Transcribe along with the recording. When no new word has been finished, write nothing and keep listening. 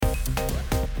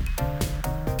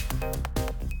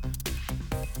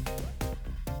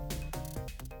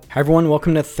Hi everyone,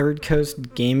 welcome to Third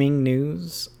Coast Gaming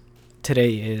News.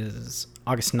 Today is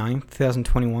August 9th,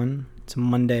 2021. It's a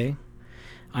Monday.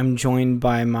 I'm joined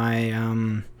by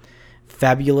my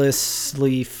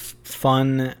fabulously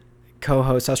fun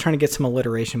co-host. I was trying to get some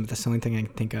alliteration, but that's the only thing I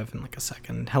can think of in like a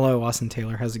second. Hello, Austin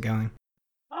Taylor. How's it going?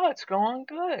 Oh, it's going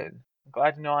good. I'm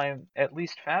glad to know I'm at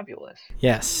least fabulous.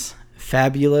 Yes,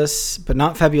 fabulous, but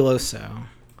not fabuloso.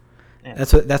 Yeah,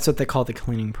 That's what they call the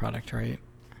cleaning product, right?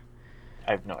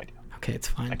 I have no idea. Okay, it's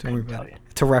fine. I Don't worry couldn't about tell it. you.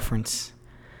 It's a reference.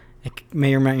 It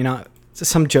may or may not. It's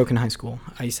some joke in high school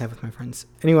I used to have with my friends.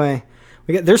 Anyway,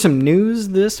 there's some news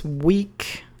this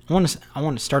week. I want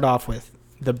to start off with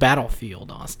the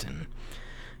Battlefield, Austin,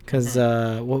 because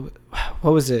Hmm.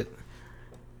 what was it?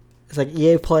 It's like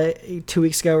EA Play 2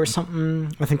 weeks ago or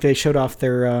something. I think they showed off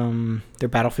their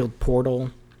Battlefield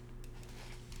Portal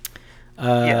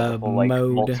Yeah, the whole like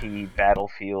mode.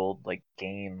 multi-battlefield like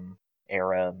game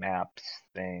era maps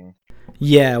thing.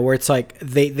 Yeah, where it's like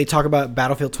they talk about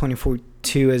Battlefield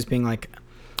 2042 as being like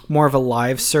more of a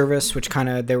live service, which kind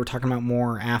of they were talking about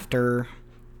more after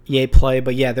EA Play.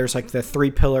 But yeah, there's like the three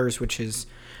pillars, which is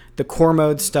the core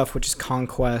mode stuff, which is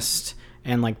Conquest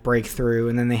and like Breakthrough,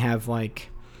 and then they have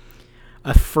like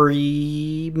a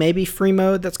maybe free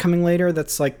mode that's coming later.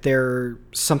 That's like their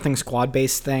something squad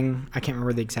based thing. I can't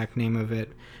remember the exact name of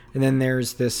it. And then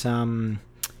there's this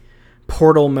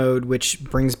Portal mode, which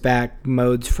brings back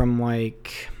modes from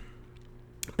like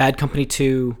Bad Company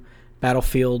 2,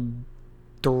 Battlefield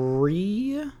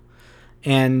 3,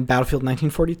 and Battlefield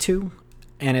 1942.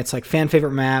 And it's like fan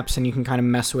favorite maps, and you can kind of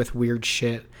mess with weird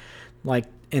shit. Like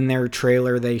in their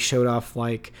trailer, they showed off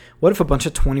like, what if a bunch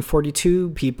of 2042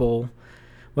 people,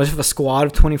 what if a squad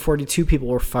of 2042 people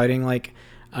were fighting like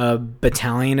a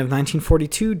battalion of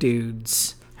 1942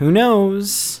 dudes? Who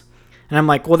knows? And I'm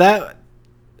like, well, that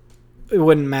it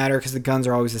wouldn't matter because the guns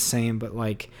are always the same. But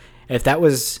like, if that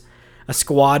was a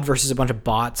squad versus a bunch of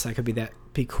bots, that could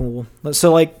be cool.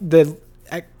 So like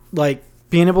like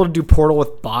being able to do Portal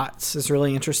with bots is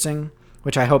really interesting,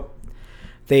 which I hope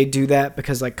they do that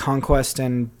because like Conquest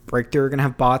and Breakthrough are gonna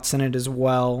have bots in it as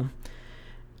well.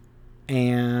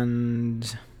 And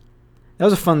that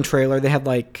was a fun trailer. They had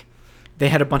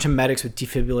a bunch of medics with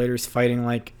defibrillators fighting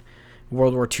like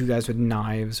World War II guys with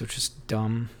knives, which is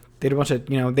dumb. They had a bunch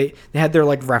of they had their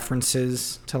like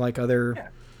references to like other Yeah,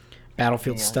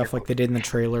 Battlefield you know your stuff like they did in the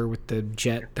trailer with the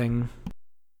jet your thing.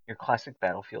 your classic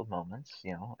battlefield moments.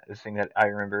 You know, the thing that I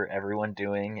remember everyone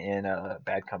doing in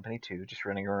Bad Company 2, just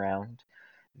running around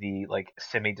the like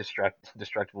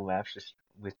semi-destructible maps, just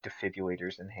with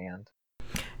defibrillators in hand,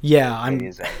 Yeah, going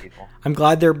crazy at people. I'm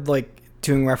glad they're like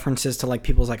doing references to like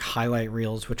people's like highlight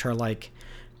reels, which are like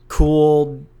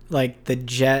cool, like the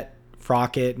jet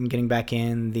rocket and getting back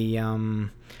in the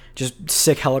just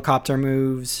sick helicopter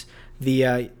moves. The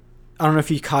I don't know if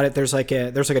you caught it. There's like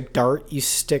a dart you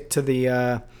stick to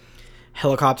the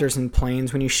helicopters and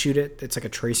planes when you shoot it. It's like a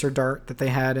tracer dart that they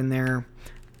had in there.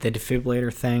 The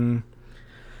defibrillator thing.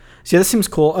 So yeah, this seems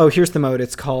cool. Oh, here's the mode.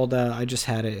 It's called. I just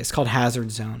had it. It's called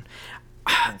Hazard Zone.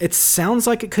 Hmm. It sounds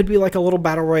like it could be like a little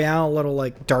battle royale, a little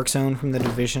like Dark Zone from the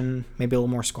Division, maybe a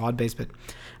little more squad based, but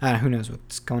who knows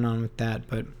what's going on with that.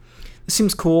 But this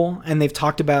seems cool, and they've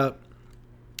talked about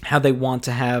how they want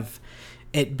to have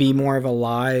it be more of a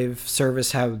live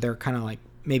service. How they're kind of like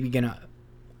maybe gonna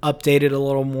update it a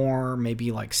little more,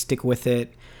 maybe like stick with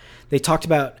it. They talked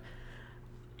about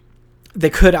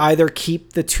they could either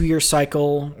keep the 2 year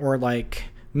cycle or like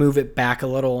move it back a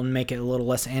little and make it a little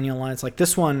less annualized. Like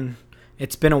this one,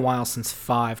 it's been a while since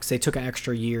 5 because they took an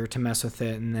extra year to mess with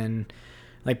it, and then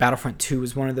like Battlefront 2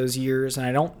 was one of those years, and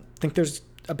I don't think there's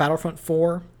a Battlefront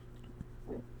 4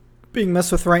 being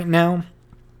messed with right now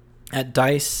at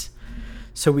Dice,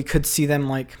 so we could see them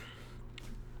like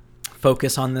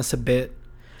focus on this a bit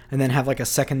and then have like a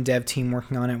second dev team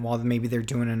working on it while maybe they're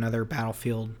doing another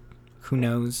Battlefield. Who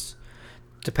knows?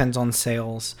 Depends on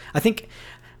sales. I think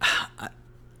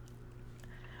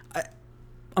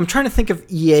I'm trying to think of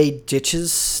EA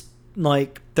ditches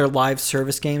like their live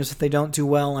service games if they don't do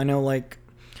well. I know like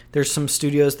there's some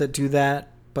studios that do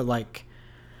that, but like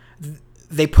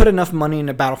they put enough money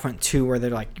into Battlefront 2 where they're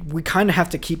like, we kind of have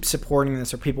to keep supporting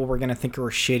this or people were going to think we're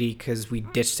shitty because we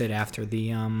ditched it after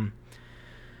the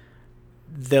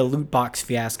loot box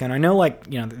fiasco. And I know like,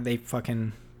 they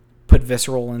fucking put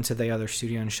Visceral into the other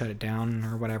studio and shut it down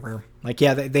or whatever. Like,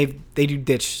 yeah, they do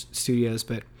ditch studios,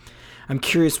 but I'm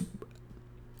curious.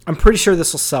 I'm pretty sure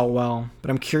this will sell well, but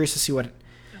I'm curious to see what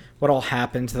all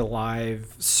happened to the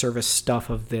live service stuff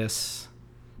of this.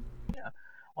 Yeah.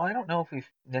 Well, I don't know if we've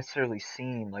necessarily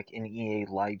seen like an EA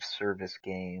live service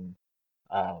game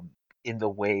in the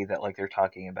way that like they're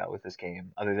talking about with this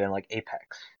game, other than like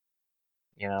Apex.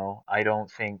 I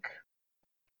don't think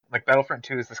like Battlefront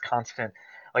 2 is this constant,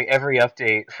 like every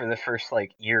update for the first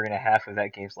like year and a half of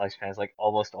that game's lifespan is like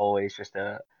almost always just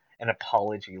an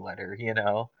apology letter.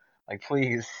 Like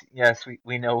please, yes,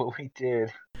 we know what we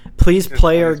did. Please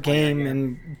play our Please play our game game.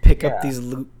 and pick up Yeah.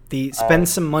 these spend Um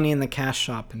some money in the cash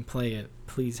shop and play it.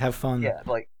 Please have fun. yeah,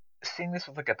 like seeing this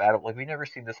with like a battle, like we've never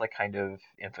seen this like kind of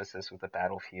emphasis with a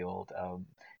Battlefield,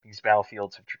 because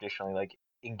Battlefields have traditionally like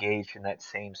engaged in that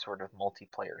same sort of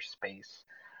multiplayer space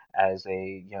as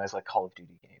as like Call of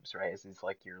Duty games, right? As these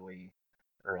like yearly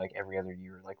or like every other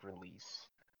year like release.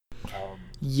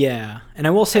 Yeah, and I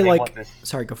will say And they want like, this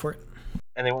sorry, go for it.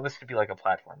 and they want this to be like a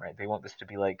platform, right? They want this to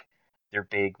be like their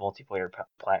big multiplayer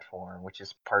platform, which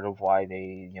is part of why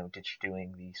they, ditched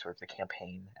doing the sort of the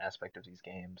campaign aspect of these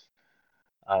games.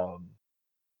 Um,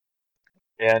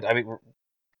 and I mean,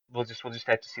 we'll just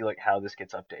have to see like how this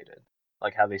gets updated,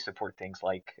 like how they support things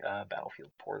like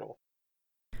Battlefield Portal.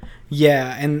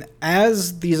 Yeah, and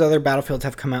as these other Battlefields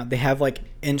have come out, they have like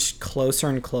inched closer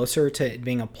and closer to it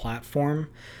being a platform.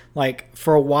 Like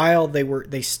for a while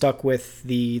they stuck with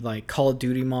the like Call of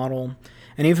Duty model.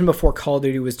 And even before Call of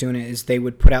Duty was doing it, is they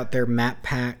would put out their map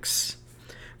packs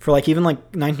for like even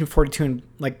like 1942 and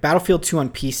like Battlefield 2 on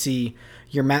PC,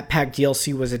 your map pack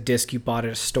DLC was a disc you bought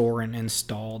at a store and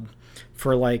installed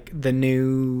for like the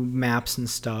new maps and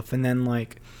stuff. And then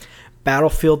like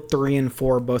Battlefield 3 and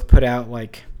 4 both put out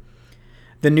like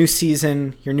the new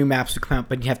season, your new maps would come out,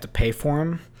 but you have to pay for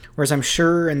them. Whereas I'm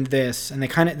sure in this, and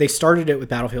they started it with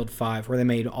Battlefield 5, where they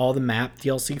made all the map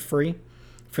DLC free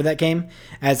for that game,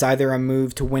 as either a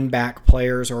move to win back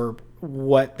players or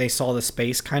what they saw the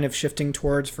space kind of shifting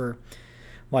towards for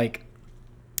like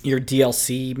your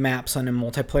DLC maps on a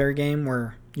multiplayer game,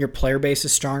 where your player base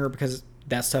is stronger because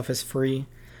that stuff is free.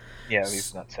 Yeah,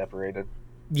 it's not separated.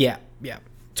 Yeah, yeah.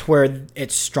 To where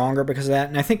it's stronger because of that.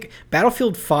 And I think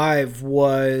Battlefield 5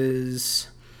 was.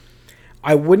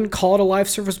 I wouldn't call it a live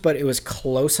service, but it was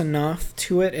close enough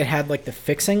to it. It had like the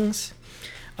fixings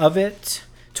of it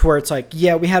to where it's like,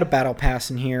 yeah, we had a battle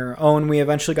pass in here. Oh, and we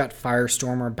eventually got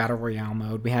Firestorm or Battle Royale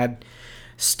mode. We had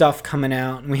stuff coming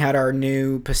out, and we had our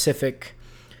new Pacific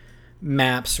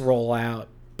maps roll out.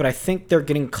 But I think they're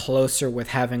getting closer with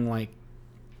having like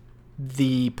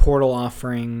the Portal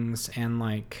offerings and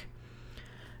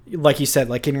like you said,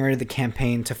 like getting rid of the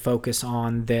campaign to focus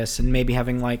on this, and maybe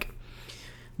having like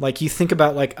you think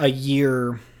about like a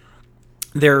year,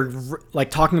 they're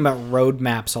like talking about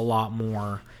roadmaps a lot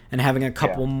more and having a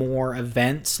Yeah, couple more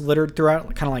events littered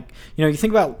throughout. Kind of like, you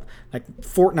think about like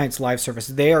Fortnite's live service.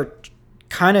 They are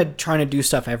kind of trying to do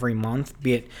stuff every month,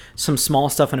 be it some small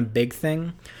stuff and a big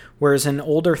thing. Whereas in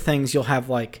older things, you'll have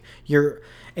like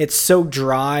it's so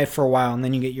dry for a while, and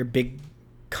then you get your big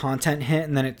content hit,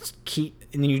 and then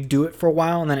and then you do it for a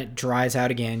while, and then it dries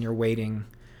out again. You're waiting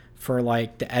for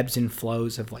like the ebbs and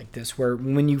flows of like this, where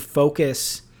when you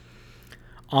focus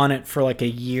on it for like a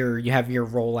year, you have your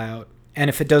rollout, and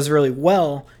if it does really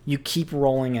well, you keep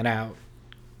rolling it out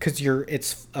because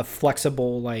it's a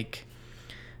flexible like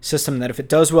system that if it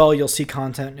does well, you'll see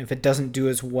content. If it doesn't do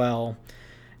as well,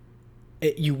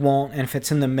 you won't, and if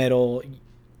it's in the middle,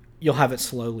 you'll have it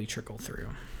slowly trickle through.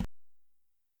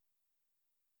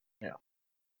 yeah.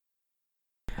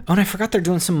 Oh, and I forgot they're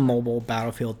doing some mobile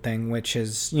Battlefield thing, which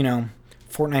is,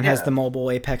 Fortnite has Yeah, the mobile,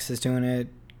 Apex is doing it,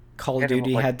 Call of getting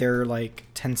Duty like had their like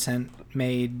Tencent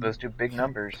made those two big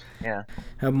numbers. Yeah,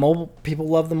 mobile. People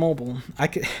love the mobile.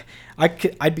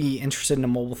 I'd be interested in a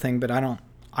mobile thing, but I don't.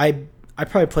 I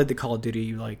probably played the Call of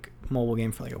Duty like mobile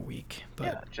game for like a week,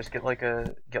 yeah. but Just get like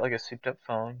a souped up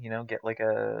phone. Get like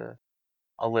a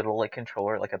little like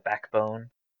controller, like a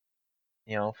backbone,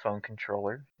 phone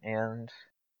controller, and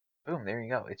boom, there you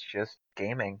go. It's just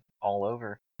gaming all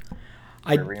over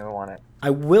I wherever you want it. I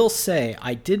will say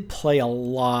I did play a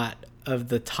lot of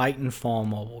the Titanfall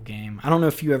mobile game. I don't know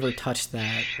if you ever touched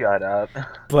that, Shut up.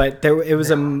 but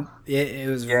No. it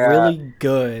was Yeah, really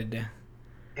good,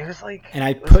 it was like and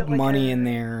I was put it like money in a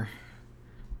there.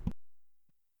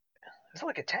 was it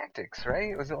like a tactics,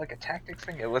 right? Was it like a tactics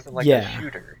thing? It wasn't like a Yeah,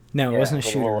 shooter. no, it Yeah, wasn't a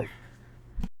but a little shooter. like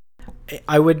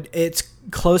It's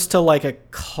close to like a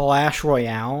Clash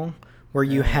Royale where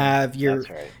that's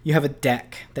right. you have a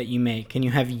deck that you make, and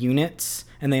you have units,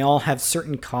 and they all have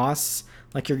certain costs.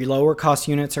 Like your lower cost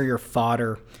units are your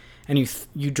fodder, and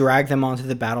you drag them onto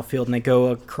the battlefield, and they go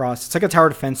across. It's like a tower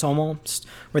defense almost,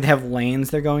 where they have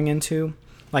lanes they're going into.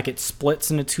 Like it splits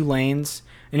into two lanes,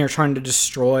 and you're trying to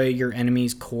destroy your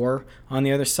enemy's core on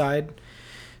the other side.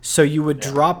 So you would Yeah.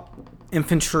 drop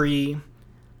infantry,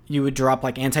 you would drop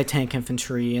like anti-tank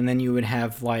infantry, and then you would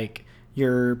have like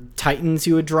your Titans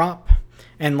you would drop,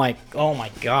 and like, oh my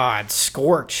God,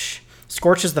 Scorch.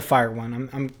 Scorch is the fire one.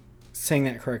 I'm saying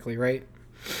that correctly, right?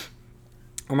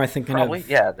 Or am I thinking Probably, of?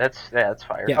 yeah. That's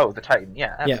fire. Yeah, Oh, the Titan.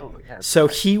 Yeah, yeah. absolutely. Yeah, it's the So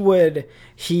Titan. he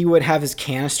would have his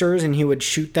canisters and he would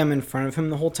shoot them in front of him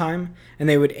the whole time, and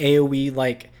they would AOE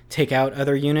like take out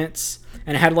other units.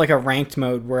 And it had like a ranked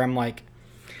mode where I'm like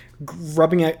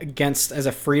rubbing it against as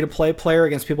a free to play player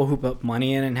against people who put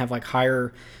money in and have like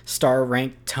higher star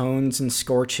ranked tones and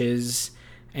scorches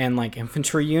and like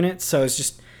infantry units. So it's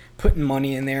just putting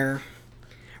money in there.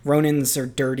 Ronins are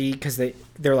dirty because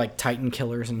they're like Titan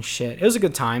killers and shit. It was a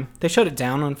good time. They shut it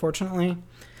down unfortunately,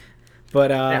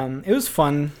 but Yeah. it was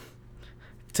fun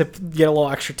to get a little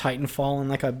extra Titanfall in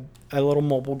like a little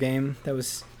mobile game that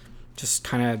was just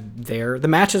kind of there. The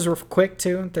matches were quick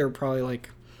too. They were probably like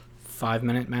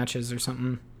 5-minute matches or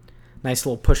something. Nice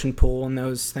little push and pull in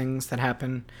those things that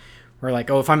happen. Where like,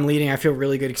 oh, if I'm leading, I feel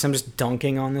really good because I'm just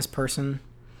dunking on this person.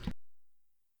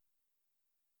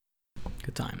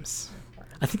 Good times.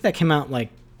 I think that came out like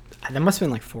that must have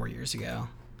been like 4 years ago.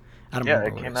 I don't Yeah,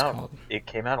 remember what it was called. It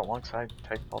came out alongside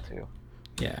Titanfall 2.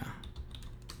 Yeah,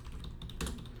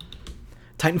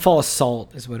 Titanfall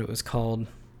Assault is what it was called.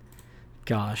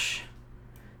 Gosh.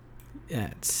 Yeah,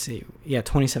 let's see. Yeah,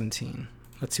 2017.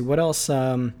 Let's see what else.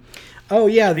 Oh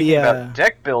yeah, Speaking about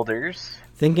deck builders,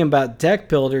 thinking about deck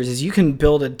builders is you can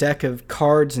build a deck of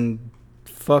cards and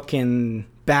fucking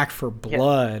Back for yeah,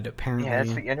 Blood. Apparently, yeah,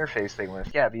 that's the interface they went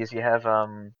with. Yeah, because you have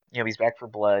he's Back for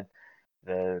Blood,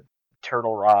 the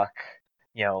Turtle Rock,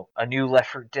 a new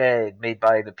Left 4 Dead made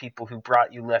by the people who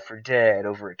brought you Left 4 Dead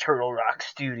over at Turtle Rock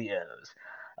Studios.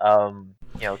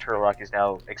 Turtle Rock is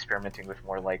now experimenting with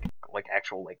more like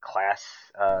actual like class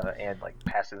and like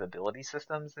passive ability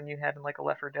systems than you had in like a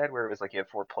Left 4 Dead, where it was like you have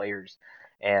 4 players,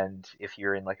 and if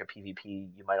you're in like a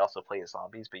PvP, you might also play as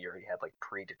zombies, but you already have like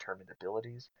predetermined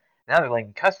abilities. Now they're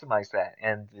like customize that,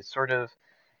 and it's sort of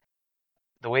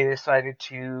the way they decided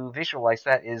to visualize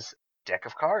that is deck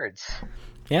of cards.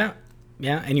 yeah,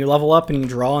 yeah, and you level up and you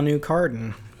draw a new card,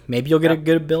 and maybe you'll get a Yeah,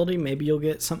 good ability, maybe you'll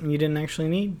get something you didn't actually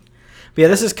need. But yeah, yeah,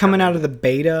 this they're is coming out determined. of the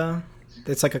beta.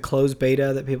 It's like a closed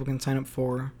beta that people can sign up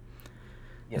for.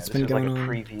 Yeah, That's this been was like going a on.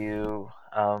 preview.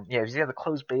 Yeah, because you had the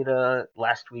closed beta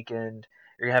last weekend.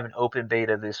 You're gonna have an open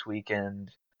beta this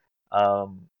weekend.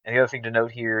 And the other thing to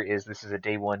note here is this is a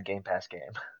day one Game Pass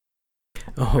game,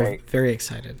 Oh, right? very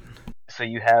excited. So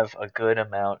you have a good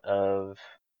amount of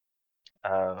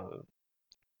uh,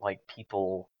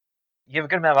 people. You have a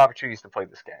good amount of opportunities to play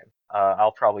this game.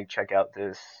 I'll probably check out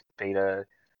this beta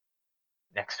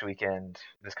next weekend,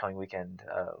 this coming weekend.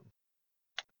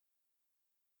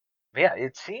 But yeah,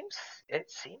 it seems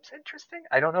interesting.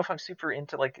 I don't know if I'm super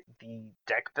into like the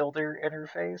deck builder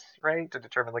interface, right? To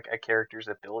determine like a character's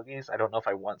abilities. I don't know if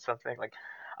I want something like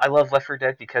I love Left 4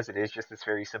 Dead because it is just this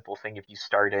very simple thing. If you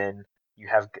start in, you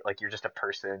have like you're just a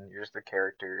person, you're just a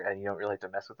character, and you don't really have to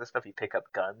mess with this stuff. You pick up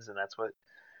guns, and that's what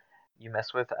you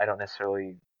mess with. I don't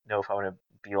necessarily know if I want to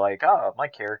be like, oh, my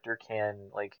character can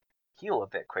like heal a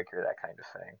bit quicker, that kind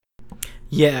of thing.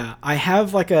 Yeah, I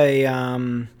have like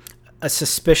a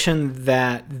suspicion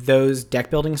that those deck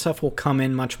building stuff will come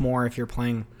in much more if you're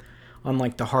playing on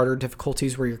like the harder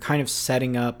difficulties where you're kind of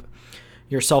setting up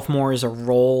yourself more as a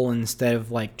role instead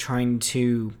of like trying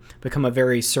to become a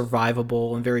very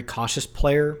survivable and very cautious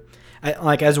player,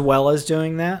 like as well as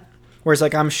doing that. Whereas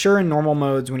like I'm sure in normal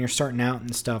modes when you're starting out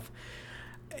and stuff,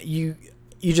 you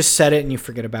you just set it and you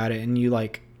forget about it and you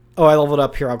like, oh, I leveled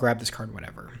up here, I'll grab this card,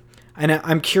 whatever. And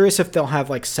I'm curious if they'll have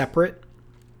like separate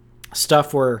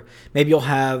stuff where maybe you'll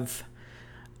have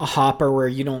a hopper where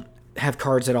you don't have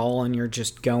cards at all and you're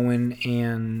just going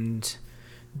and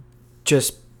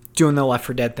just doing the Left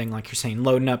 4 Dead thing, like you're saying,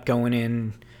 loading up, going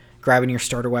in, grabbing your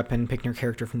starter weapon, picking your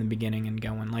character from the beginning, and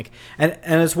going like, and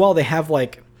as well they have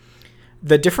like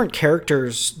the different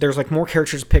characters. There's like more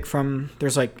characters to pick from.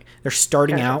 There's like they're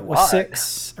Yeah, starting it's a out with lot.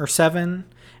 6 or 7,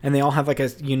 and they all have like a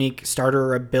unique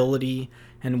starter ability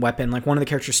and weapon. Like one of the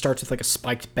characters starts with like a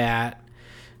spiked bat.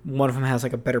 One of them has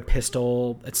like a better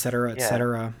pistol, etc., Yeah.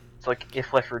 etc. It's like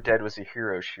if Left 4 Dead was a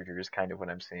hero shooter is kind of what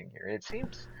I'm seeing here. It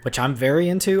seems, Which I'm very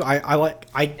into. I like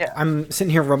yeah, I'm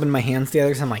sitting here rubbing my hands together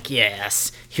because I'm like,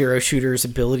 yes, hero shooters,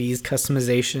 abilities,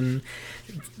 customization,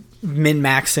 min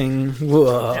maxing.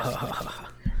 yeah,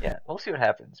 yeah. We'll see what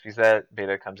happens because that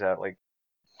beta comes out like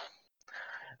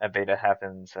that beta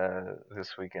happens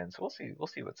this weekend. So we'll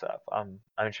see what's up. I'm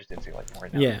interested in seeing like more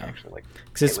now that we can Yeah, actually like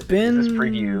because get it's with it. Because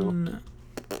been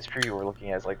this preview we're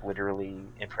looking at is like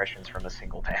literally impressions from a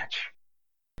single match.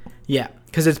 yeah,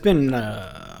 because it's been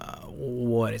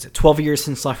what is it, 12 years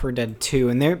since Left 4 Dead 2,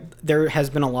 and there has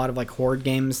been a lot of like horde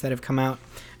games that have come out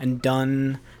and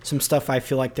done some stuff. I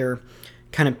feel like they're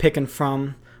kind of picking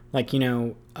from, like,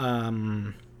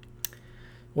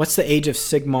 what's the Age of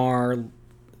Sigmar,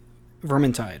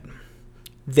 Vermintide.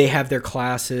 They have their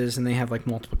classes and they have like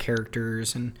multiple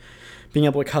characters and being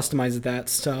able to customize that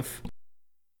stuff.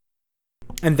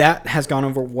 And that has gone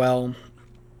over well.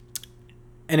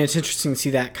 And it's interesting to see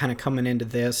that kind of coming into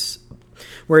this.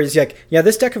 Whereas, like, yeah,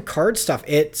 this deck of card stuff,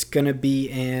 it's going to be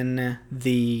in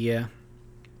the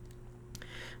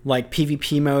like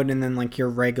PvP mode and then like your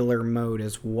regular mode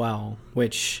as well,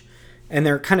 which, and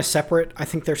they're kind of separate. I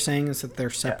think they're saying is that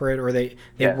they're separate, or they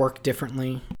work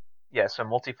differently. Yeah, so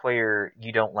multiplayer,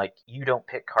 you don't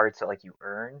pick cards that like you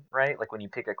earn, right? Like when you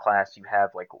pick a class, you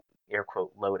have like air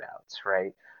quote loadouts,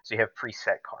 right? So you have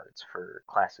preset cards for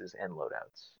classes and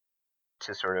loadouts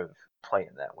to sort of play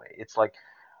in that way. It's like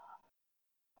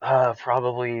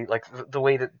probably like the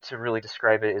way to really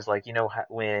describe it is like,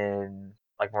 when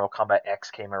like Mortal Kombat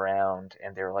X came around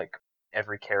and they're like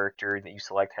every character that you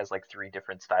select has like 3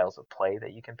 different styles of play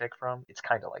that you can pick from. It's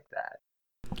kind of like that.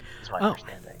 Is my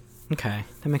understanding. Okay,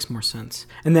 that makes more sense.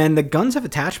 And then the guns have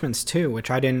attachments too, which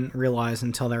I didn't realize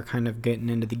until they're kind of getting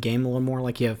into the game a little more.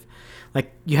 Like you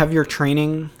have your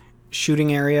training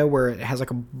shooting area where it has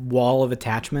like a wall of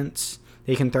attachments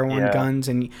that you can throw on guns,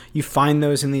 and you find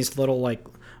those in these little like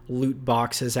loot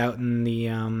boxes out in the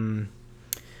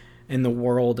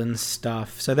world and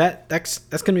stuff. So that's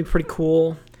gonna be pretty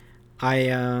cool.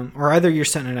 Or either you're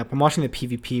setting it up. I'm watching the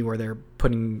PvP where they're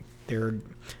putting their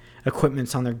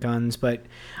equipments on their guns, but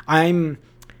I'm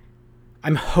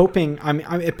hoping,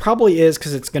 it probably is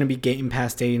because it's going to be Game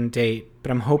Pass date and date,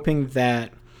 but I'm hoping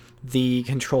that the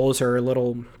controls are a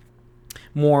little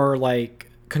more like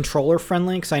controller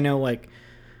friendly, because I know like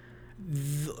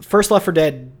first Left 4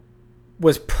 Dead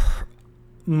was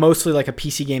mostly like a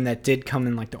PC game that did come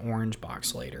in like the orange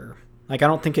box later. Like I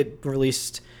don't think it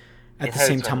released at the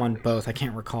same time on both. I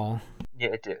can't recall. Yeah,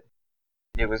 it did.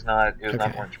 It was not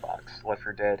Orange Box. Left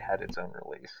 4 Dead had its own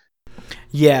release.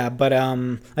 Yeah, but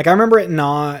like I remember it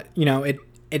not,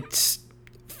 it's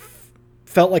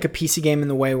felt like a PC game in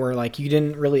the way where like you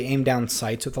didn't really aim down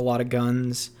sights with a lot of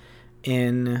guns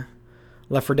in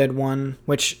Left 4 Dead 1,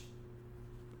 which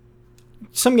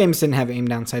some games didn't have aim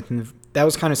down sights, and that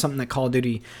was kind of something that Call of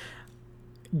Duty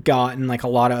got, and like a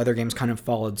lot of other games kind of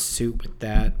followed suit with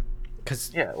that.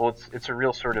 Well, it's a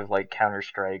real sort of like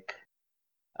Counter-Strike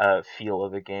feel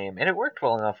of the game, and it worked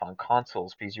well enough on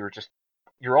consoles because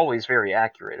you're always very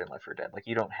accurate in Left 4 Dead. Like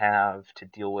you don't have to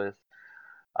deal with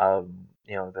the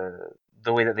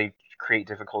way that they create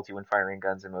difficulty when firing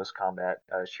guns in most combat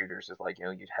shooters is like,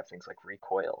 you'd have things like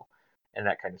recoil and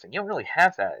that kind of thing. You don't really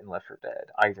have that in Left 4 Dead,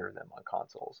 either of them on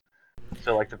consoles.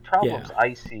 So like the problems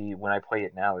I see when I play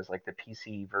it now is like the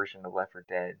PC version of Left 4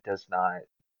 Dead does not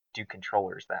do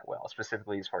controllers that well,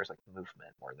 specifically as far as like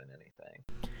movement more than anything.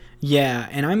 Yeah,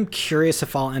 and I'm curious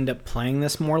if I'll end up playing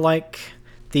this more like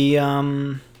the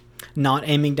not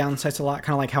aiming down sights a lot,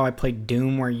 kind of like how I played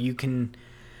Doom, where you can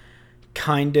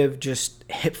kind of just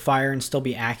hip fire and still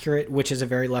be accurate, which is a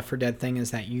very Left 4 Dead thing,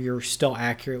 is that you're still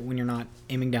accurate when you're not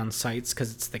aiming down sights,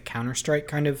 because it's the Counter-Strike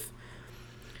kind of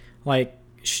like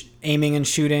aiming and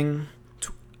shooting.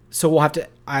 So we'll have to,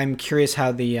 I'm curious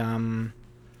how the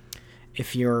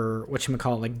if you're,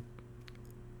 whatchamacallit, like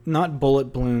not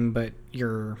bullet bloom, but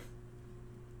you're,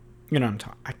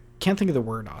 I can't think of the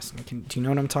word, Austin. Do you know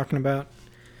what I'm talking about?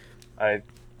 I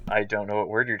don't know what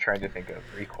word you're trying to think of.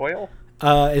 Recoil?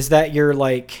 Is that you're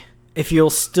like, if you'll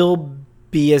still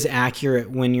be as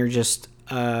accurate when you're just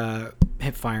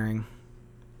hip firing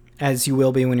as you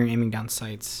will be when you're aiming down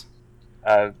sights.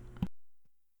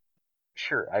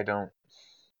 Sure. I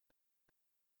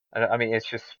mean, it's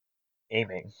just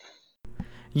aiming.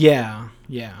 Yeah.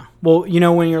 Well,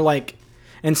 when you're like,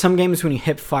 in some games when you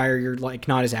hip fire, you're like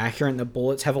not as accurate, and the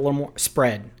bullets have a little more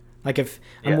spread. Like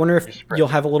I wonder if you'll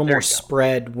have a little more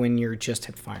spread when you're just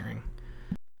hip firing.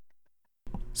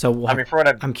 So for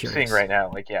what I'm seeing right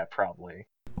now, like, yeah, probably.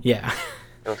 Yeah.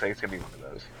 It looks like it's gonna be one of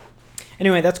those.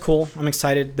 Anyway, that's cool. I'm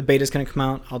excited. The beta's gonna come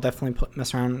out. I'll definitely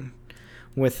mess around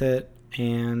with it,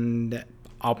 and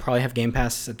I'll probably have Game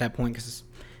Pass at that point because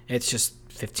it's just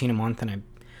 $15 a month, and I'm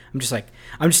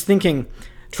just thinking,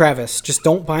 Travis, just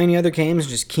don't buy any other games.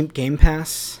 Just keep Game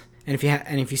Pass, and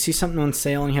if you see something on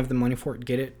sale and you have the money for it,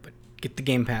 get it. But get the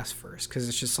Game Pass first, because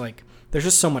it's just like there's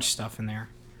just so much stuff in there.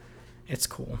 It's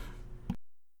cool.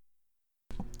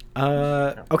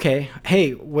 Okay.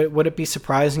 Hey, would it be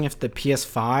surprising if the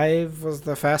PS5 was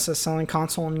the fastest selling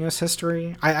console in US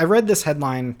history? I read this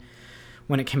headline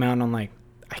when it came out on, like,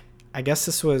 I guess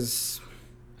this was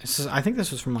I think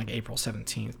this was from like April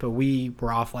 17th, but we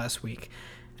were off last week.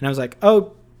 And I was like,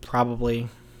 oh, probably.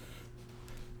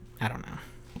 I don't know.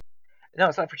 No,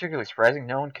 it's not particularly surprising.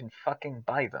 No one can fucking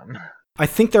buy them. I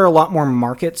think there are a lot more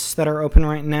markets that are open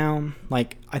right now.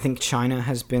 Like, I think China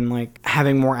has been like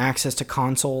having more access to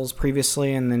consoles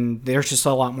previously, and then there's just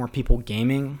a lot more people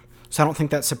gaming. So I don't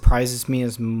think that surprises me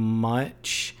as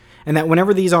much. And that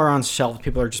whenever these are on shelves,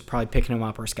 people are just probably picking them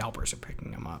up, or scalpers are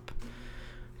picking them up.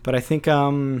 But I think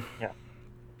Yeah.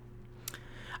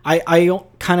 I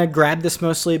kind of grabbed this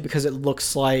mostly because it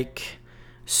looks like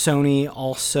Sony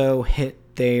also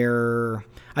hit their.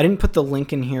 I didn't put the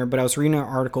link in here, but I was reading an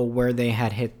article where they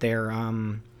had hit their.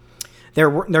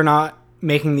 They're not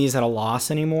making these at a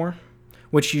loss anymore,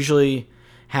 which usually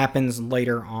happens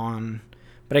later on.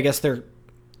 But I guess they're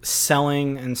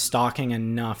selling and stocking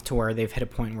enough to where they've hit a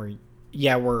point where,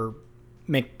 yeah, we're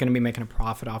going to be making a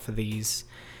profit off of these.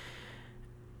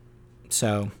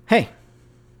 So, hey,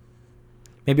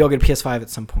 maybe I'll get a PS5 at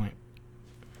some point.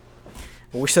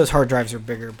 I wish those hard drives were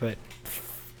bigger, but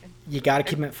you got to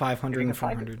keep them at 500 and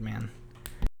 400, man.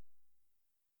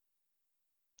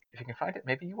 If you can find it,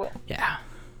 maybe you will. Yeah.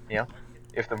 You know,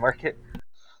 if the market,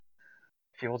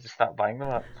 people just stop buying them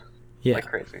up like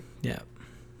crazy. Yeah.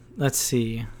 Let's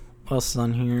see. What else is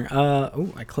on here?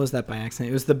 I closed that by accident.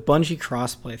 It was the Bungie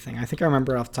crossplay thing. I think I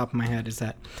remember it off the top of my head is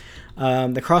that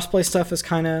the crossplay stuff is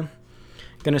kind of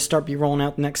going to start be rolling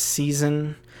out next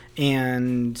season,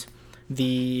 and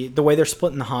the way they're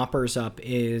splitting the hoppers up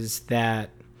is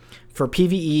that for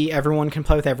PvE, everyone can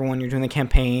play with everyone. You're doing the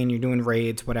campaign, you're doing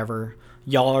raids, whatever.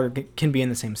 Can be in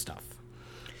the same stuff.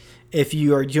 If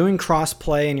you are doing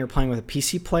crossplay and you're playing with a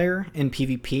PC player in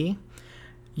PvP,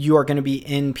 you are going to be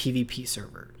in PvP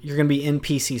server. You're going to be in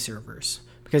PC servers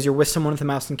because you're with someone with a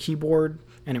mouse and keyboard,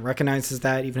 and it recognizes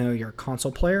that even though you're a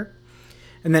console player.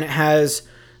 And then it has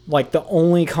like the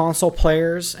only console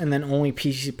players and then only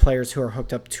PC players who are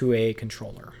hooked up to a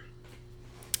controller.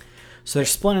 So they're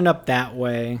splitting it up that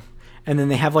way. And then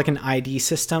they have like an ID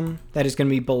system that is going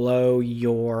to be below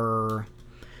your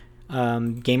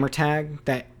gamer tag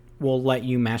that will let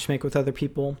you matchmake with other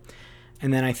people.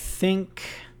 And then I think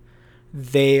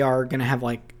they are going to have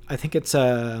like, I think it's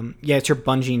it's your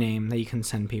Bungie name that you can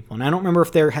send people. And I don't remember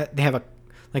if they have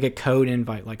a code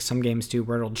invite like some games do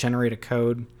where it'll generate a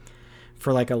code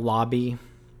for like a lobby.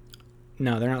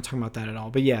 No, they're not talking about that at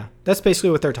all. But yeah, that's basically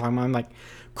what they're talking about. I'm like,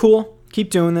 cool, keep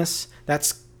doing this.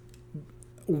 That's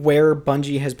where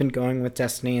Bungie has been going with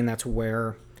Destiny, and that's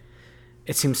where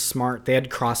it seems smart. They had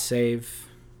cross save.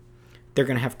 They're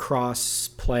going to have cross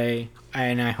play,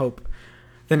 and I hope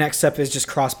the next step is just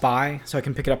cross buy so I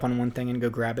can pick it up on one thing and go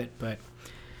grab it, but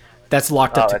that's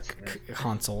locked up to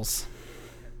consoles.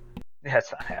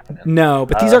 That's not happening. No,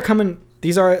 but these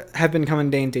have been coming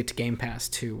day and date to Game Pass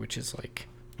too, which is like,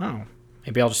 oh,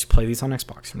 maybe I'll just play these on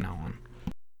Xbox from now on.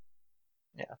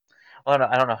 Yeah. Well,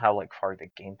 I don't know how like far the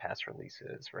Game Pass release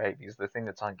is, right? Because the thing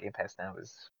that's on Game Pass now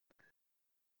is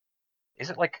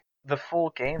it like the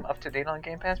full game up to date on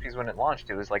Game Pass? Because when it launched,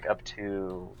 it was like up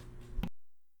to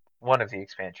one of the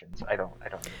expansions. I don't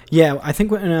know. Yeah, I think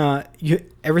when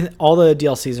all the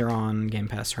DLCs are on Game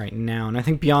Pass right now, and I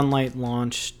think Beyond Light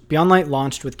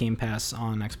launched with Game Pass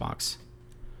on Xbox.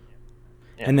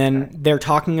 Yeah, and then they're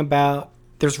talking about,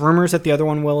 there's rumors that the other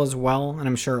one will as well, and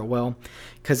I'm sure it will,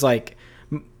 because like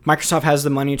Microsoft has the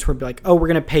money to be like, oh, we're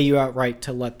going to pay you outright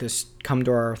to let this come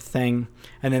to our thing,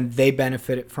 and then they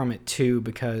benefit from it too,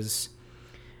 because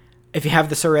if you have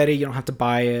this already, you don't have to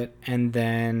buy it, and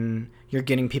then you're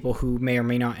getting people who may or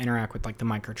may not interact with like the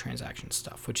microtransaction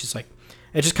stuff, which is like,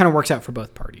 it just kind of works out for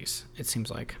both parties, it seems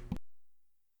like.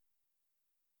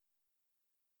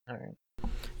 All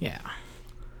right. Yeah.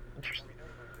 Interesting.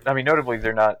 I mean, notably,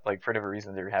 they're not like, for whatever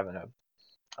reason, they're having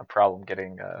a problem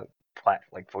getting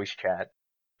like voice chat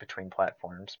between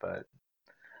platforms, but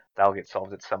that'll get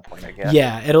solved at some point, I guess.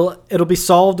 Yeah, it'll be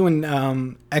solved when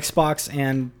Xbox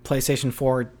and PlayStation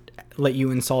 4 let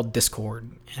you install Discord,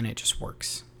 and it just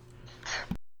works.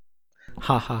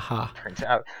 Ha ha ha.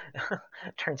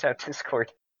 Turns out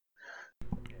Discord.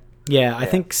 Yeah, I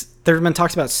think there have been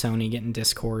talks about Sony getting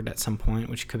Discord at some point,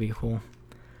 which could be cool.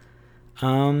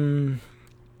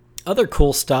 Other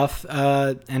cool stuff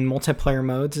and multiplayer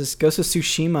modes is Ghost of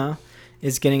Tsushima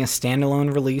is getting a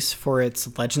standalone release for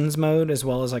its Legends mode, as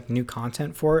well as like new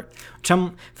content for it. Which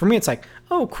for me, it's like,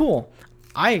 oh, cool.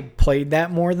 I played that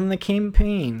more than the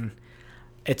campaign.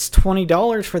 It's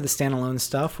 $20 for the standalone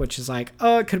stuff, which is like,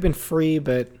 oh, it could have been free,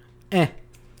 but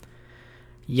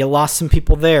you lost some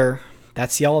people there.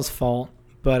 That's y'all's fault.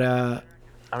 But I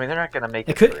mean, they're not gonna make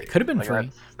it. It could have been free.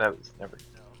 That was never.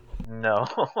 No.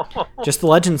 Just the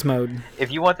Legends mode.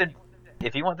 If you want the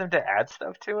if you want them to add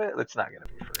stuff to it, it's not gonna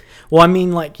be free. Well, I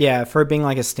mean, like, yeah, for it being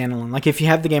like a standalone. Like, if you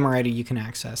have the game already, you can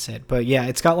access it. But yeah,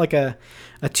 it's got like a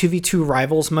 2v2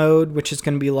 rivals mode, which is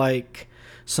going to be like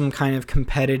some kind of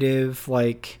competitive,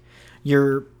 like,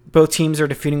 both teams are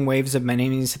defeating waves of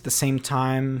enemies at the same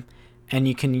time, and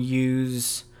you can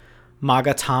use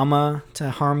Magatama to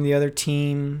harm the other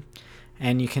team,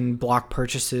 and you can block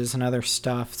purchases and other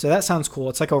stuff. So that sounds cool.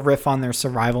 It's like a riff on their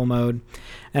survival mode,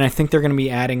 and I think they're going to be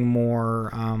adding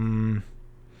more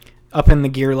up in the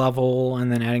gear level,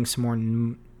 and then adding some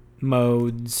more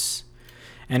modes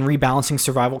and rebalancing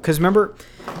survival. Because remember,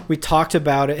 we talked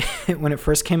about it when it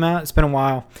first came out. It's been a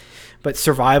while, but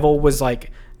survival was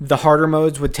like the harder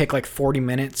modes would take like 40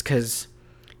 minutes because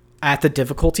at the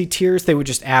difficulty tiers they would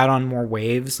just add on more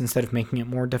waves instead of making it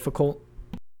more difficult.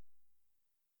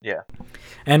 Yeah.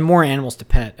 And more animals to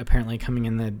pet apparently coming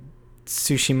in the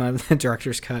Tsushima the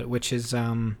director's cut, which is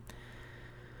I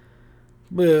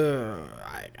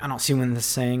don't see when this is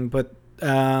saying, but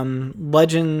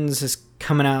Legends is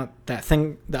coming out. The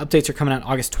updates are coming out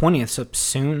August 20th, so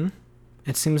soon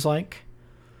it seems like.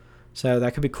 So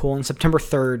that could be cool. And September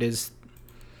 3rd is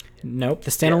nope.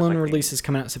 The standalone release is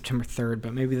coming out September 3rd,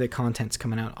 but maybe the content's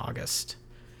coming out August.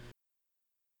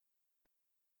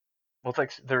 Well, it's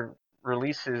like the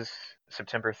release is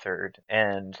September 3rd,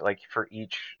 and like for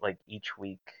each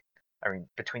week, I mean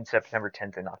between September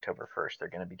 10th and October 1st, they're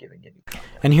going to be giving you new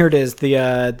content. And here it is.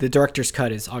 The director's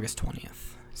cut is August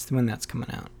 20th. It's when that's coming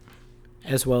out,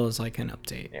 as well as like an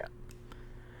update. Yeah.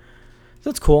 So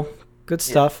that's cool. Good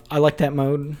stuff. Yeah. I like that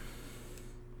mode.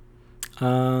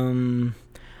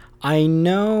 I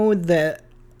know that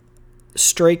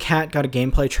Stray Cat got a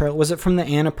gameplay trailer. Was it from the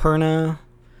Annapurna?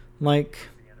 Like,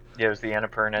 yeah, it was the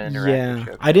Annapurna interactive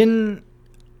show. I don't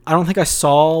think I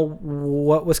saw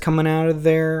what was coming out of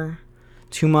there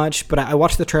too much, but I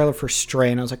watched the trailer for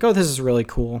Stray and I was like, oh, this is really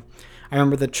cool. I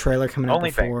remember the trailer coming out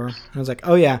before. And I was like,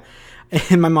 oh yeah.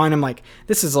 In my mind, I'm like,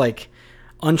 this is like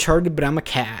Uncharted, but I'm a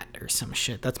cat or some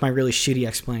shit. That's my really shitty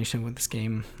explanation of what this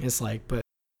game is like. But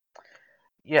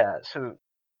yeah, so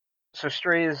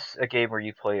Stray is a game where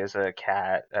you play as a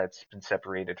cat that's been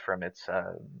separated from its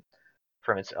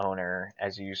owner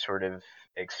as you sort of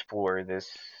explore this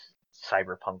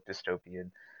cyberpunk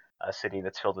dystopian city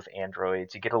that's filled with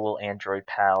androids. You get a little android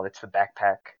pal. It's the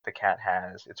backpack the cat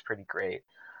has. It's pretty great.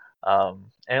 And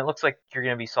it looks like you're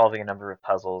going to be solving a number of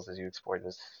puzzles as you explore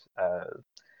this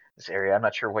area. I'm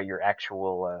not sure what your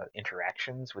actual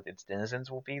interactions with its denizens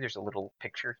will be. There's a little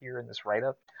picture here in this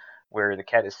write-up where the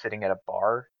cat is sitting at a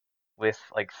bar with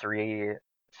like three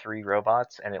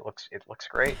robots, and it looks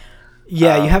great.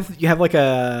 Yeah, you have like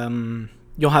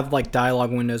you'll have like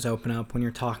dialogue windows open up when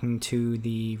you're talking to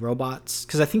the robots,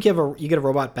 because I think you get a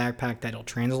robot backpack that'll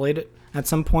translate it at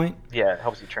some point. Yeah, it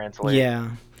helps you translate.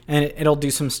 Yeah, and it'll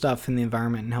do some stuff in the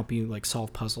environment and help you like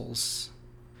solve puzzles.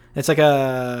 It's like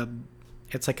a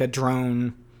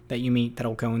drone that you meet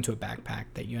that'll go into a backpack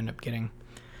that you end up getting.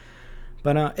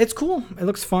 But it's cool. It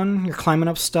looks fun. You're climbing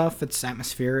up stuff. It's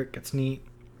atmospheric. It's neat.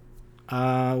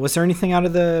 Was there anything out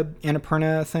of the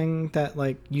Annapurna thing that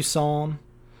like you saw?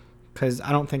 Because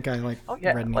I don't think I read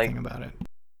anything about it.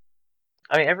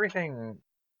 I mean, everything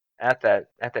at that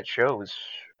show was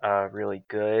really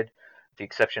good. With the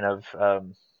exception of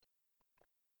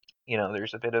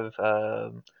there's a bit of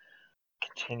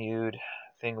continued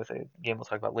thing with a game we'll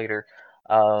talk about later.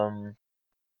 The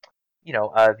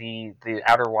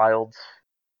Outer Wilds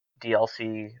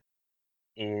DLC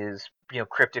is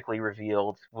cryptically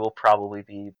revealed, will probably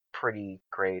be pretty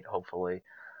great, hopefully.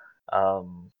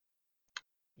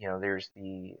 There's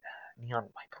the Neon,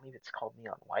 I believe it's called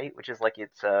Neon White, which is like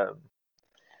it's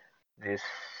this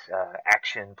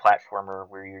action platformer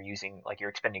where you're using, like, you're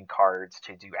expending cards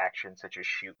to do actions such as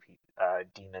shoot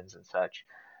demons and such.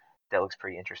 That looks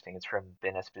pretty interesting. It's from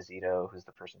Ben Esposito, who's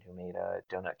the person who made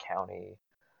Donut County.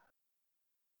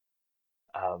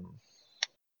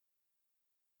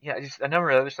 Just a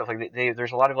number of other stuff. Like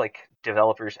there's a lot of like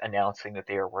developers announcing that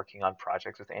they are working on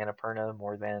projects with Annapurna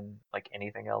more than like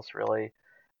anything else, really,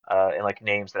 and like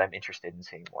names that I'm interested in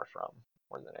seeing more from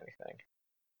more than anything.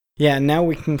 Yeah, now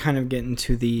we can kind of get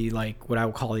into the like what I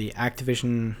would call the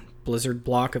Activision Blizzard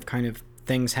block of kind of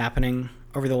things happening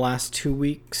over the last 2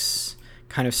 weeks,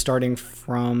 kind of starting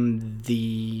from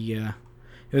it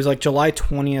was like July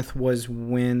 20th was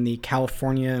when the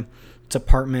California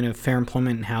Department of Fair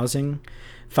Employment and Housing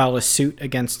filed a suit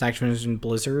against Activision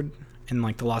Blizzard in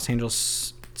like the Los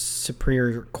Angeles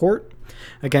Superior Court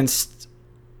against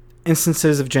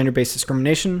instances of gender-based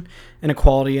discrimination,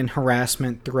 inequality, and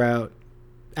harassment throughout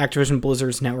Activision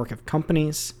Blizzard's network of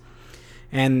companies.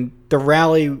 And the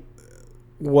rally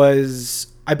was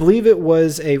I believe it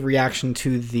was a reaction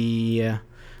to the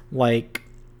like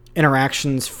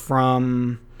interactions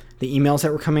from the emails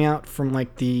that were coming out from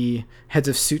like the heads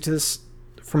of suit to this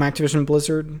from Activision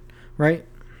Blizzard, right?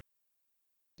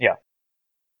 Yeah,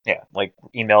 yeah, like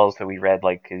emails that we read,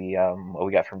 like the what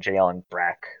we got from J. Allen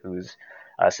Brack, who's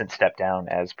since stepped down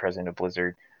as president of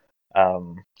Blizzard,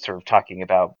 sort of talking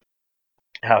about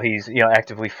how he's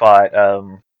actively fought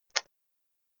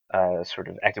sort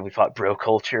of actively fought bro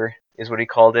culture is what he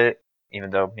called it, even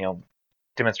though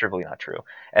demonstrably not true.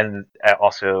 And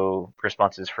also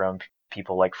responses from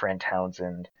people like Fran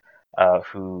Townsend,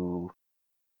 who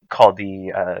called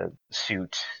the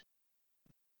suit.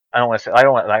 I don't want to say I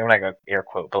don't want I'm not gonna air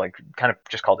quote, but like kind of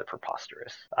just called it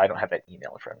preposterous. I don't have that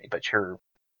email in front of me, but your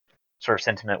sort of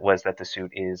sentiment was that the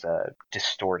suit is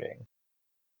distorting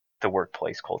the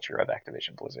workplace culture of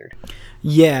Activision Blizzard.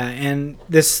 Yeah, and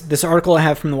this article I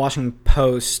have from the Washington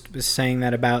Post was saying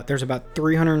that there's about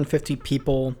 350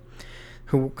 people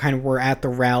who kind of were at the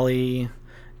rally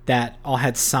that all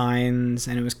had signs,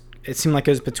 and it seemed like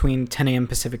it was between 10 a.m.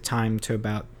 Pacific time to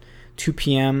about 2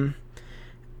 p.m.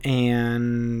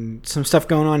 and some stuff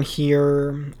going on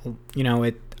here.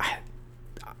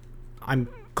 I'm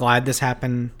glad this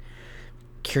happened.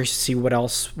 Curious to see what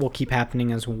else will keep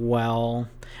happening as well.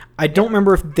 I don't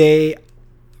remember if they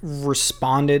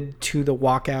responded to the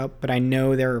walkout, but I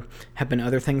know there have been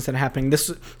other things that are happening. This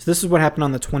is what happened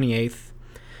on the 28th.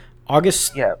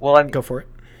 August. Yeah, well, Go for it.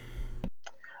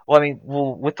 Well, I mean,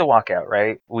 with the walkout,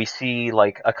 right? We see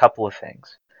like a couple of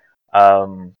things.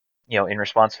 Um, in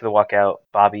response to the walkout,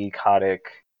 Bobby Kotick,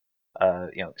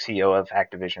 CEO of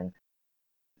Activision,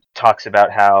 talks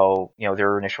about how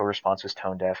their initial response was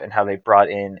tone deaf and how they brought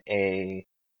in a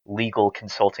legal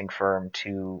consulting firm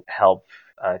to help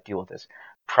deal with this.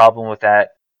 Problem with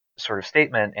that sort of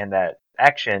statement and that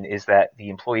action is that the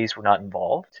employees were not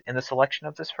involved in the selection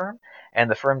of this firm, and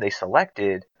the firm they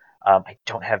selected. I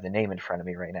don't have the name in front of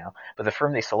me right now, but the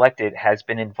firm they selected has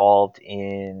been involved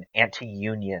in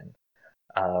anti-union,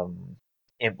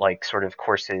 in like sort of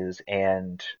courses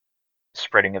and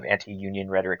spreading of anti-union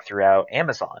rhetoric throughout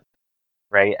Amazon,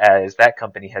 right? As that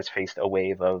company has faced a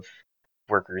wave of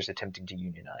workers attempting to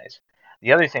unionize.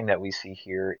 The other thing that we see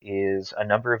here is a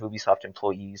number of Ubisoft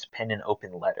employees pen an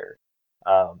open letter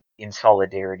in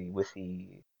solidarity with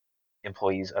the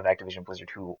employees of Activision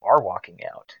Blizzard who are walking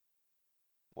out.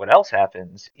 What else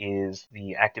happens is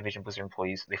the Activision Blizzard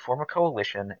employees, they form a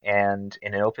coalition, and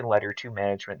in an open letter to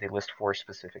management, they list 4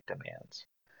 specific demands.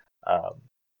 Um,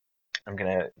 I'm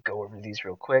going to go over these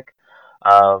real quick.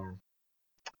 So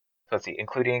let's see,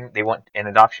 including they want an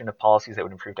adoption of policies that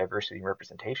would improve diversity and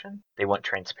representation. They want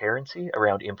transparency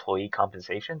around employee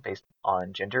compensation based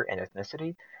on gender and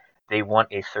ethnicity. They want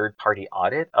a third-party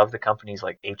audit of the company's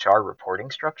like HR reporting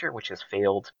structure, which has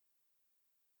failed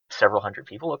several hundred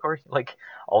people,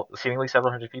 seemingly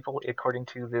several hundred people, according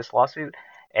to this lawsuit.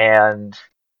 And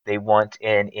they want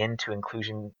an end to to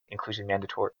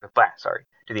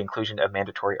the inclusion of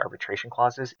mandatory arbitration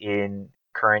clauses in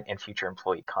current and future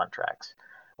employee contracts.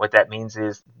 What that means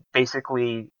is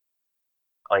basically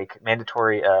like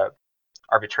mandatory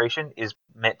arbitration is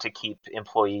meant to keep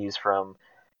employees from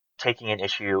taking an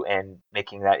issue and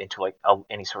making that into like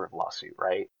any sort of lawsuit,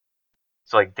 right?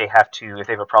 So like they have to, if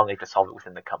they have a problem, they have to solve it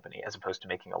within the company, as opposed to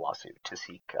making a lawsuit to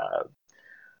seek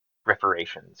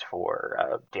reparations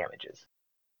for damages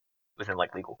within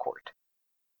like legal court.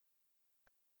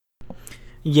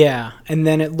 Yeah, and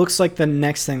then it looks like the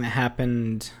next thing that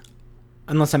happened,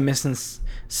 unless I'm missing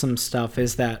some stuff,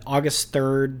 is that August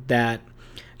 3rd that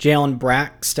J. Allen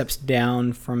Brack steps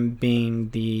down from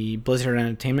being the Blizzard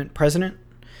Entertainment president.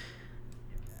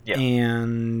 Yeah.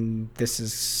 And this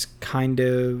is kind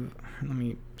of, let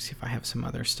me see if I have some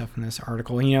other stuff in this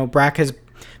article. Brack has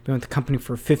been with the company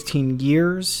for 15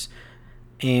 years,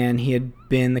 and he had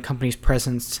been the company's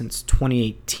president since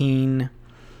 2018.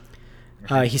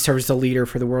 He serves as the leader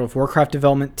for the World of Warcraft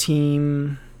development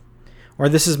team. Or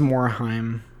this is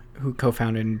Morhaime, who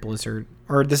co-founded Blizzard.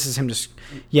 Or this is him just...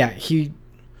 Yeah, he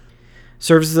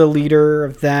serves as the leader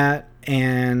of that,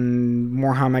 and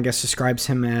Morhaime, I guess, describes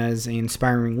him as an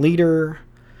inspiring leader.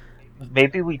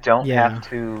 Maybe we don't have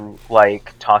to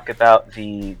like talk about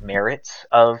the merits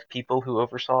of people who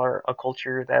oversaw a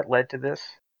culture that led to this,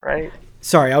 right?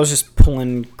 Sorry, I was just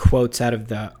pulling quotes out of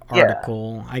the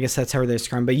article. I guess that's how they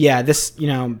describe him. But yeah, this,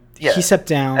 he stepped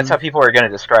down. That's how people are going to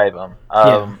describe him.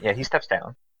 He steps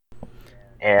down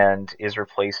and is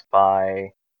replaced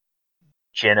by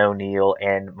Jen O'Neill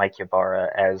and Mike Ybarra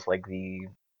as like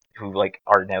who like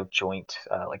are now joint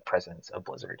like presidents of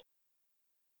Blizzard.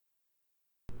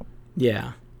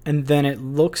 Yeah. And then it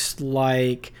looks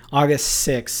like August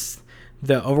 6th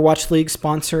The Overwatch League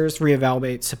sponsors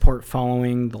reevaluate support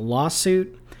following the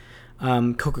lawsuit.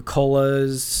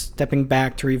 Coca-Cola's stepping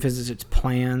back to revisit its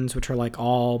plans, which are like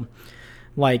all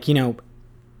like,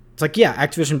 it's like, yeah,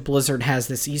 Activision Blizzard has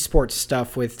this esports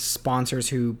stuff with sponsors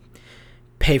who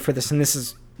pay for this, and this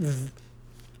is,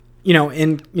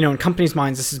 in companies'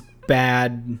 minds, this is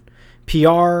bad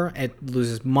PR. It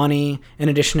loses money. In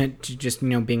addition to just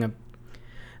being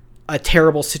a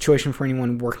terrible situation for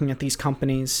anyone working at these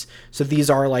companies. So these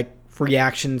are like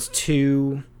reactions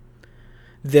to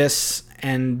this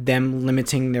and them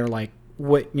limiting their like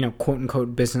what quote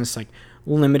unquote business, like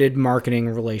limited marketing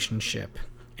relationship.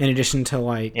 In addition to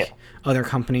like other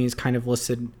companies kind of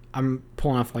listed, I'm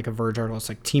pulling off like a Verge article. It's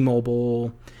like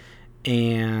T-Mobile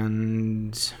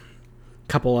and a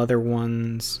couple other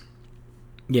ones.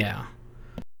 Yeah.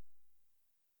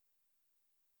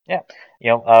 Yeah.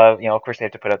 Of course they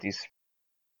have to put out these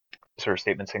sort of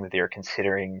statements saying that they are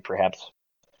considering perhaps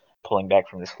pulling back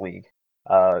from this league.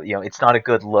 It's not a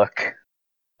good look,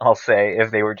 I'll say,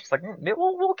 if they were just like,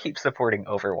 we'll keep supporting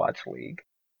Overwatch League.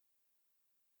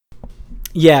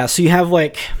 Yeah, so you have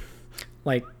like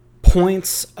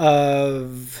points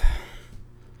of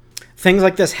things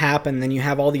like this happen, then you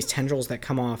have all these tendrils that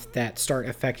come off that start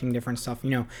affecting different stuff.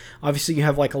 Obviously you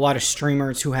have like a lot of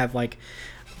streamers who have like,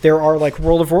 there are like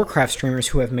World of Warcraft streamers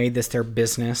who have made this their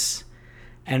business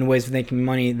and ways of making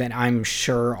money that I'm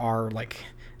sure are like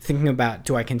thinking about,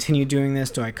 do I continue doing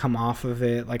this? Do I come off of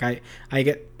it? Like I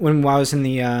get, when I was in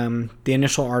the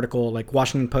initial article, like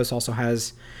Washington Post also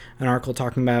has an article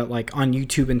talking about like on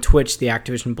YouTube and Twitch, the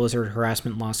Activision Blizzard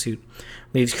harassment lawsuit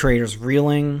leaves creators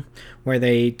reeling, where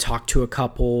they talk to a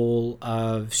couple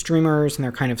of streamers and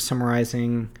they're kind of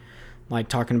summarizing, like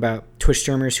talking about Twitch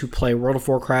streamers who play World of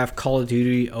Warcraft, Call of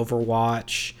Duty,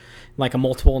 Overwatch, like a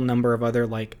multiple number of other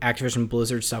like Activision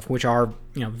Blizzard stuff, which are,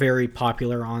 very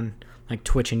popular on like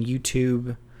Twitch and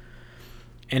YouTube,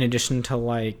 in addition to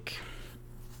like,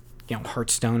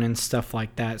 Hearthstone and stuff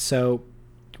like that. So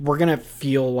we're going to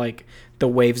feel like the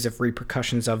waves of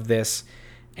repercussions of this,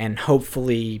 and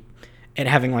hopefully it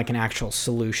having like an actual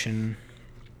solution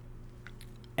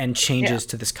and changes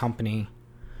to this company.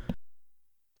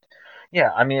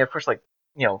 Yeah, I mean, of course, like,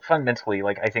 fundamentally,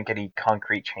 like, I think any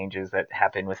concrete changes that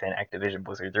happen within Activision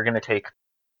Blizzard, they're going to take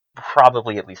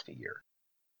probably at least a year,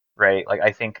 right? Like,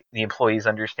 I think the employees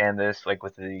understand this, like,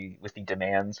 with the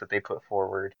demands that they put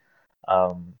forward.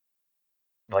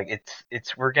 Like,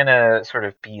 we're gonna sort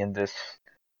of be in this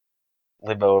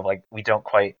limbo of like, we don't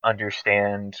quite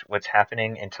understand what's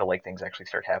happening until like things actually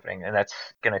start happening, and that's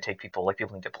gonna take people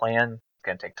need to plan. It's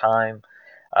gonna take time.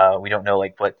 We don't know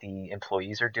like what the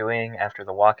employees are doing after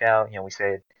the walkout. We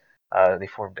said they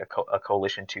formed a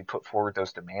coalition to put forward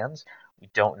those demands. We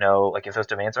don't know like if those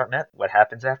demands aren't met, what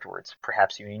happens afterwards.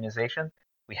 Perhaps unionization.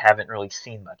 We haven't really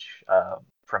seen much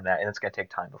from that, and it's going to take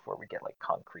time before we get like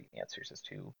concrete answers as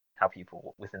to how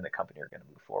people within the company are going to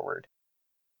move forward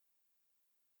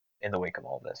in the wake of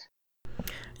all of this.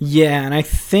 Yeah, and I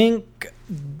think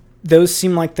those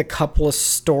seem like the couple of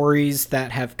stories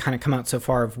that have kind of come out so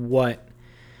far of what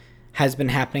has been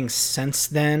happening since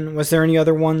then. Was there any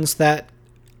other ones that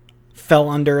fell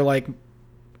under like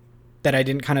that I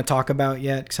didn't kind of talk about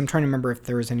yet? Because I'm trying to remember if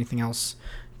there was anything else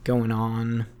going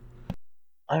on.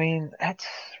 I mean,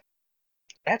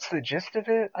 that's the gist of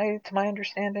it. To my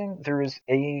understanding, there was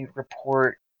a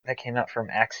report that came out from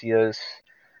Axios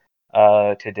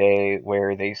today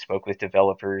where they spoke with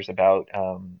developers about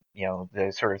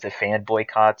the sort of the fan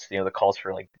boycotts, the calls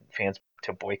for like fans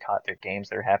to boycott their games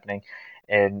that are happening.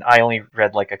 And I only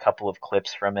read like a couple of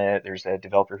clips from it. There's a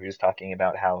developer who's talking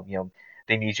about how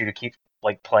they need you to keep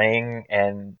like playing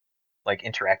and like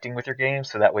interacting with your games,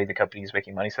 so that way the company is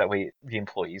making money, so that way the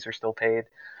employees are still paid,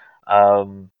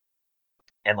 and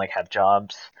like have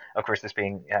jobs. Of course, this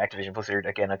being Activision Blizzard,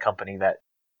 again, a company that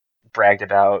bragged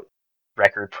about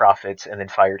record profits and then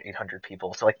fired 800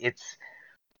 people. So like it's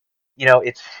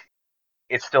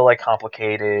it's still like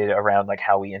complicated around like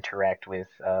how we interact with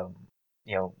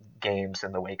games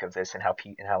in the wake of this, and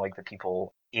how like the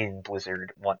people in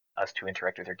Blizzard want us to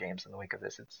interact with their games in the wake of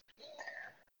this. It's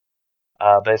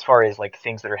but as far as like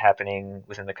things that are happening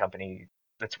within the company,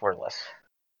 that's more or less.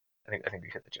 I think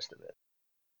we hit the gist of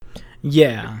it.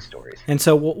 Yeah, Stories. And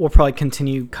so we'll probably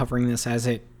continue covering this as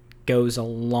it goes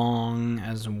along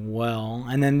as well.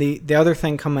 And then the other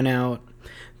thing coming out,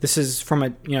 this is from a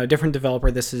different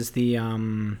developer. This is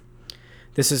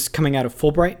this is coming out of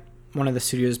Fulbright, one of the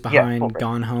studios behind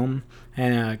Gone Home.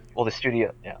 And the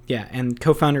studio, yeah, and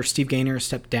co-founder Steve Gaynor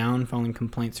stepped down following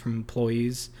complaints from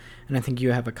employees. And I think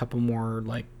you have a couple more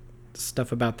like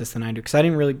stuff about this than I do, because I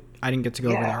didn't get to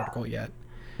go over the article yet.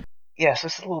 Yeah, so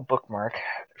this is a little bookmark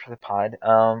for the pod.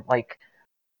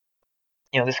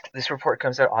 This report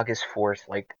comes out August 4th.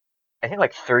 Like, I think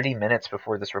like 30 minutes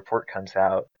before this report comes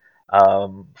out,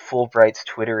 Fulbright's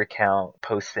Twitter account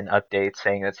posts an update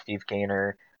saying that Steve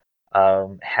Gaynor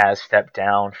has stepped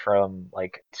down from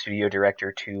like studio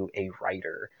director to a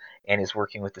writer and is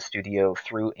working with the studio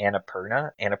through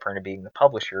Annapurna. Annapurna being the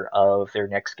publisher of their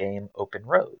next game, Open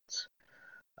Roads,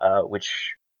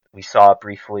 which we saw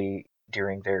briefly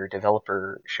during their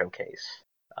developer showcase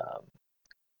um,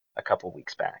 a couple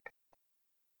weeks back.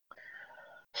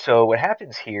 So what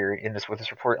happens here in this, what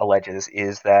this report alleges,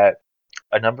 is that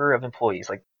a number of employees,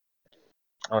 like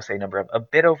I want to say a number of a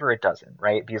bit over a dozen,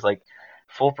 right? Because like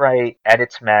Fulbright at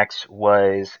its max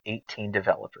was 18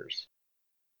 developers,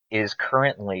 is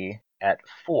currently at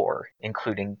 4,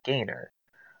 including Gaynor.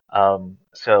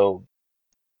 So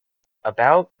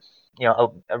about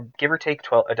give or take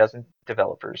 12 a dozen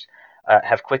developers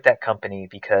have quit that company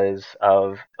because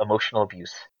of emotional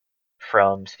abuse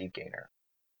from Steve Gaynor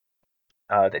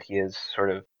that he has sort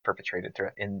of perpetrated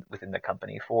within the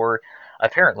company for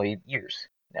apparently years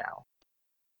now.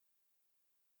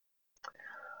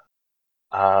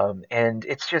 And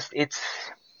it's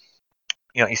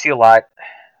you see a lot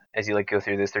as you like go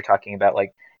through this. They're talking about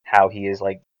like how he is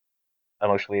like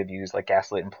emotionally abused, like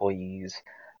gaslit employees,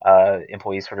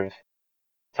 employees sort of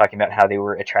talking about how they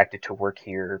were attracted to work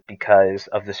here because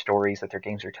of the stories that their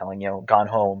games are telling. Gone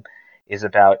Home is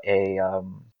about a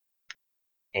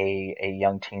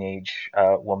young teenage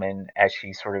woman as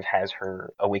she sort of has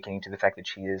her awakening to the fact that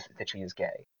she is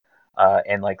gay,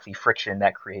 and like the friction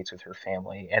that creates with her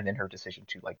family, and then her decision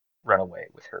to like run away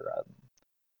with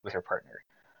her partner.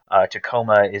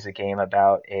 Tacoma is a game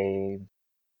about a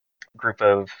group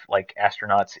of like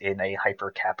astronauts in a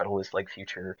hyper capitalist like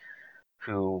future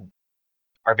who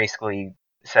are basically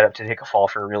set up to take a fall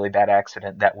for a really bad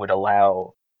accident that would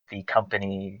allow the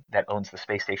company that owns the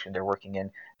space station they're working in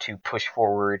to push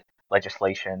forward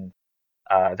legislation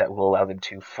that will allow them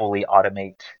to fully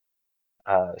automate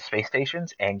space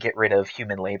stations and get rid of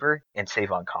human labor and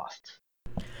save on costs.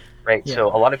 Right. Yeah.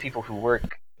 So a lot of people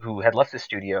who had left the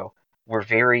studio were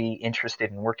very interested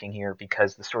in working here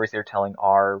because the stories they're telling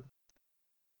are,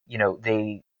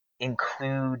 they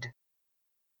include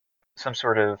some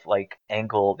sort of like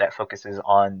angle that focuses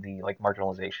on the like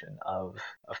marginalization of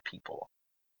people.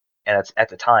 And that's at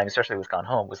the time, especially with Gone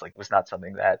Home, was not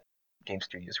something that game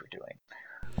studios were doing.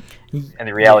 And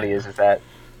the reality Yeah. is that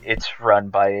it's run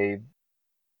by a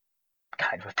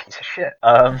kind of a piece of shit.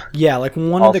 Yeah, like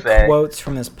one of I'll the say. quotes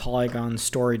from this Polygon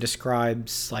story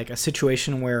describes like a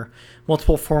situation where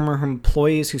multiple former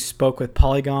employees who spoke with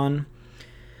Polygon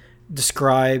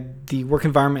described the work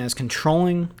environment as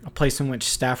controlling, a place in which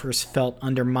staffers felt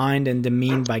undermined and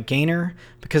demeaned by Gaynor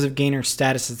because of Gaynor's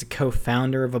status as the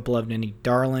co-founder of a beloved indie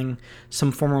darling.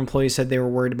 Some former employees said they were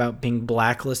worried about being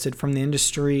blacklisted from the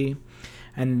industry,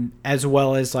 and as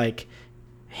well as like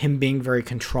him being very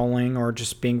controlling or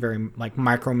just being very like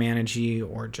micromanagey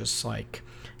or just like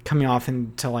coming off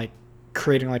into like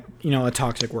creating like a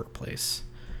toxic workplace.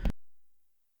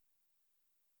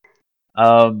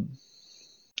 Um,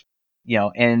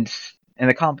 and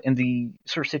the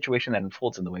sort of situation that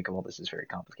unfolds in the wake of all this is very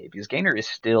complicated because Gaynor is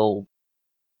still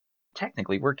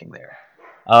technically working there.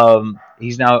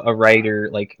 He's now a writer,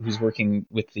 like who's working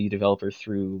with the developer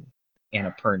through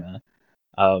Annapurna.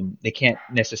 They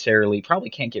probably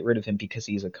can't get rid of him because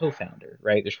he's a co-founder,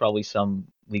 right? There's probably some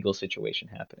legal situation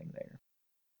happening there.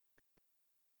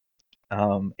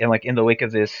 And like in the wake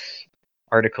of this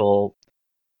article,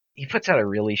 he puts out a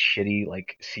really shitty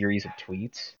like series of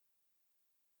tweets,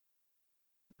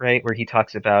 right? Where he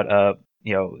talks about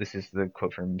this is the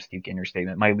quote from Steve Gaynor's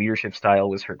statement. My leadership style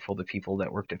was hurtful to people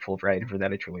that worked at Fulbright, and for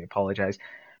that I truly apologize.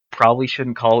 Probably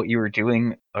shouldn't call what you were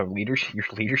doing your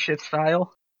leadership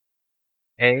style.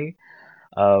 A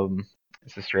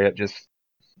This is straight up just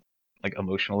like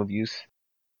emotional abuse.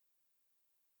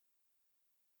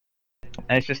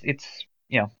 And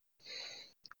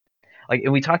like,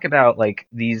 and we talk about like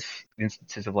these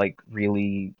instances of like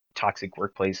really toxic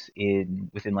workplace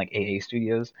within like AA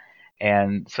studios,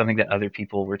 and something that other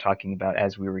people were talking about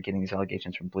as we were getting these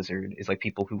allegations from Blizzard is like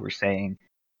people who were saying,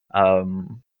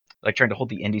 um, like trying to hold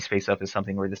the indie space up as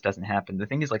something where this doesn't happen. The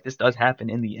thing is, like, this does happen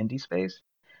in the indie space.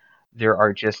 There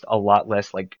are just a lot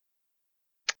less like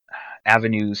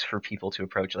avenues for people to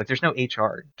approach. Like, there's no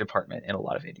HR department in a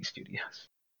lot of indie studios.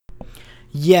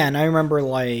 Yeah, and I remember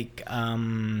like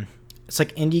it's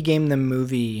like Indie Game the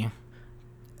movie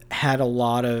had a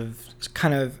lot of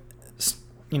kind of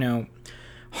you know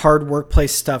hard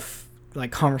workplace stuff,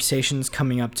 like conversations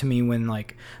coming up to me when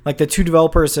like the two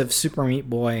developers of Super Meat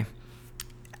Boy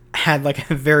had like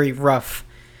a very rough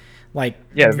like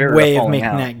very rough way of falling making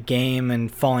out. that game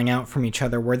and falling out from each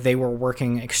other, where they were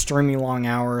working extremely long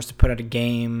hours to put out a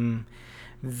game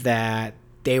that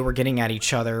they were getting at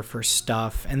each other for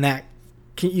stuff, and that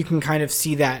you can kind of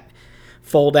see that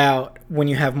fold out when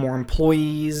you have more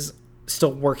employees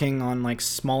still working on like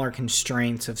smaller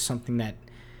constraints of something that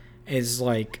is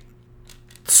like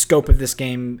the scope of this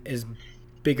game is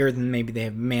bigger than maybe they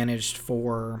have managed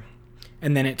for,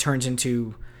 and then it turns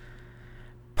into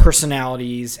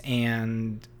personalities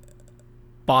and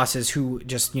bosses who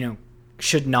just, you know,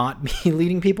 should not be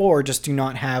leading people, or just do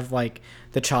not have like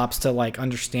the chops to like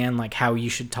understand like how you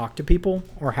should talk to people,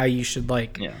 or how you should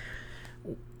like,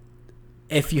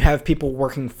 if you have people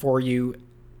working for you,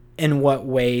 in what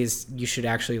ways you should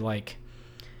actually like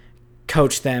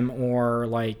coach them, or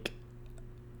like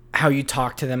how you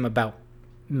talk to them about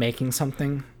making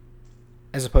something,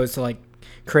 as opposed to like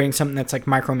creating something that's like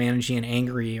micromanaging and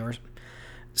angry, or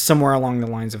somewhere along the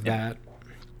lines of that.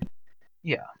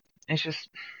 Yeah, it's just,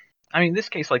 I mean, this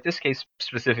case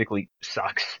specifically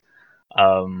sucks.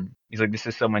 He's like, this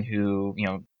is someone who, you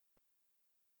know,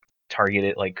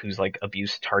 targeted, like, who's like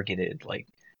abuse targeted like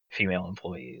female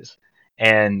employees,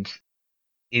 and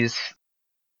is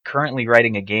currently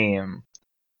writing a game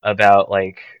about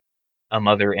like a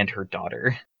mother and her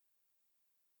daughter.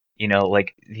 You know,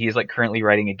 like, he's like currently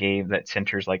writing a game that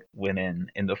centers like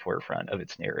women in the forefront of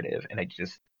its narrative, and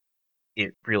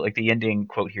it really, like, the ending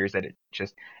quote here is that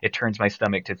it turns my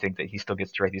stomach to think that he still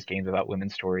gets to write these games about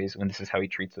women's stories when this is how he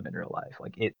treats them in real life.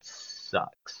 Like, it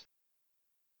sucks.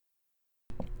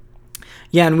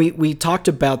 Yeah, and we talked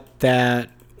about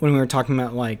that when we were talking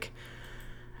about like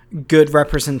good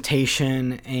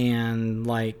representation and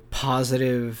like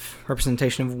positive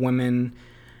representation of women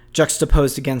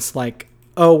juxtaposed against like,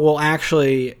 oh well,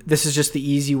 actually this is just the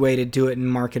easy way to do it and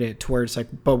market it, to where it's like,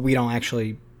 but we don't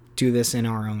actually do this in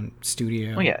our own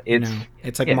studio. Well, yeah,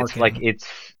 it's like it's marketing. like it's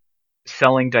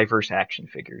selling diverse action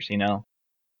figures, you know?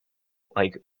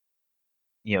 Like,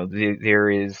 you know, there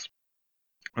is,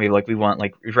 I mean, like, we want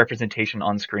like representation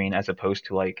on screen as opposed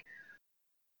to like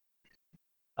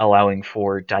allowing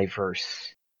for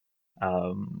diverse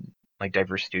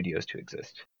studios to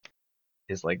exist,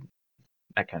 is like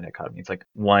that kind of dichotomy. It's like,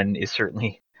 one is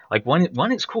certainly like,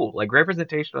 one is cool. Like,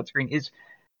 representation on screen is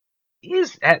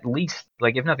at least,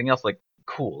 like, if nothing else, like,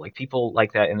 cool. Like, people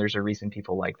like that, and there's a reason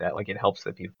people like that. Like, it helps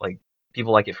that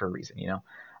people like it for a reason, you know.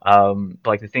 But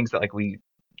like, the things that like we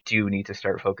do need to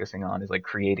start focusing on is like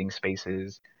creating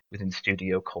spaces within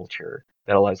studio culture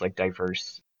that allows like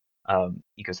diverse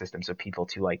ecosystems of people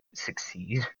to like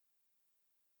succeed.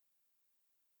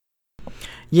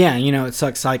 Yeah, you know, it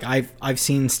sucks. Like I've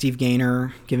seen Steve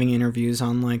Gaynor giving interviews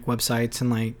on like websites, and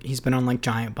like he's been on like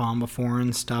Giant Bomb before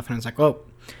and stuff, and it's like, oh,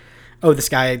 this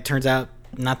guy turns out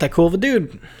not that cool of a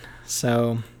dude.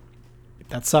 So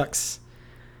that sucks.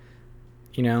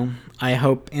 You know, I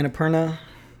hope Annapurna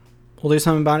will do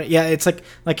something about it. Yeah, it's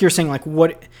like you're saying, like,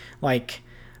 what, like,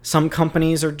 some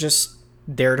companies are just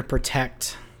there to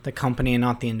protect the company and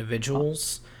not the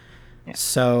individuals. Yeah.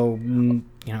 So, you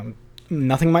know,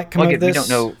 nothing might come of this, we don't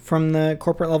know, from the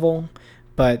corporate level,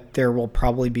 but there will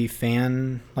probably be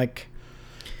fan like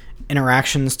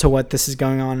interactions to what this is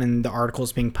going on, and the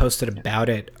articles being posted about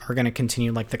it are going to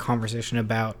continue like the conversation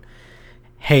about,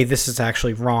 hey, this is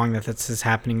actually wrong that this is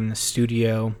happening in the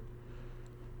studio,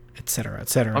 etc.,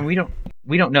 etc. And we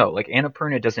don't know. Like,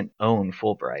 Annapurna doesn't own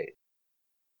Fulbright.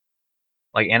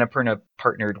 Like, Annapurna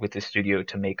partnered with the studio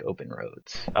to make Open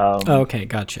Roads. Okay,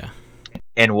 gotcha.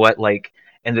 And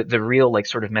the real like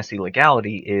sort of messy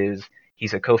legality is,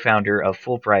 he's a co-founder of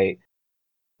Fulbright.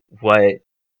 What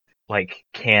like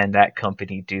can that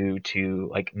company do to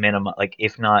like minimize, like,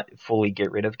 if not fully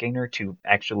get rid of Gaynor, to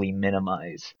actually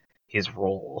minimize his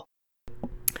role?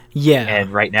 Yeah.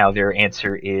 And right now their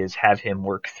answer is have him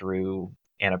work through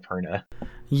Annapurna.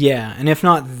 Yeah, and if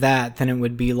not that, then it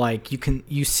would be like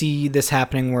you see this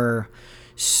happening where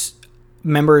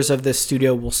members of this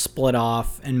studio will split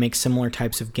off and make similar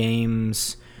types of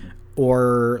games,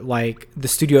 or like the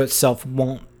studio itself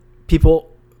won't,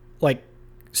 people like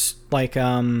places like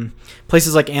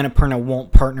Annapurna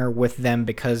won't partner with them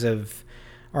because of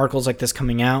articles like this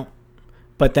coming out,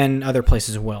 but then other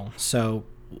places will. So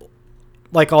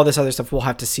like all this other stuff, we'll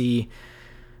have to see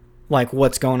like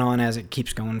what's going on as it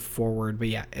keeps going forward. But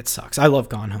yeah, it sucks. I love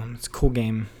Gone Home. It's a cool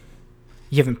game.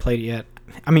 You haven't played it yet.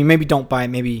 I mean, maybe don't buy it.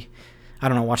 Maybe, I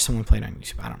don't know, watch someone play it on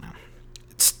YouTube. I don't know.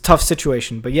 It's a tough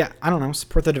situation, but yeah, I don't know.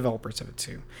 Support the developers of it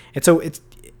too. It's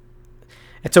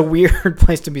a weird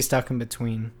place to be stuck in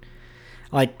between.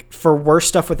 Like, for worse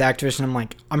stuff with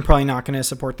Activision, I'm probably not going to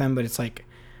support them, but it's like,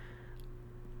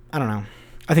 I don't know.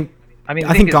 I think I mean, the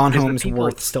I thing think Gone is the Home's people,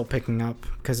 worth still picking up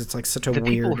because it's like such a the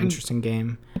people weird, who, interesting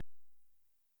game.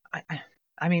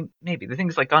 I mean, maybe the thing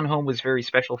is like Gone Home was very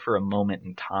special for a moment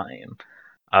in time.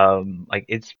 Like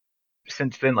it's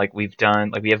since then, like we've done,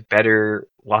 like we have better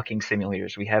walking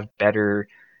simulators, we have better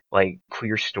like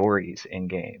queer stories in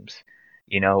games.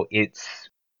 You know, it's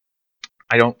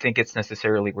I don't think it's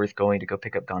necessarily worth going to go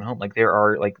pick up Gone Home. Like there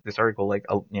are like this article, like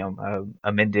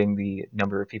amending the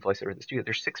number of people I said were at the studio.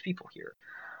 There's 6 people here.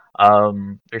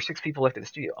 There's 6 people left at the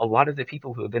studio. A lot of the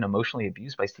people who have been emotionally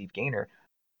abused by Steve Gaynor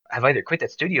have either quit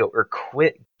that studio or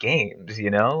quit games. You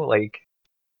know, like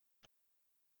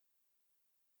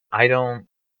I don't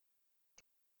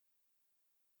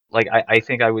like I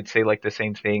think I would say like the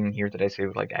same thing here that I say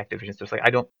with like Activision stuff. Like I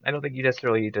don't think you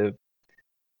necessarily need to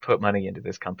put money into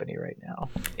this company right now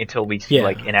until we see Yeah.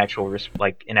 like an actual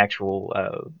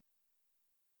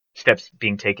steps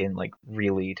being taken, like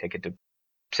really taken to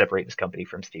separate this company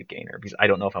from Steve Gaynor, because I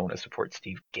don't know if I want to support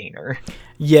Steve Gaynor.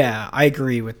 Yeah, I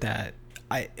agree with that.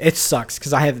 It sucks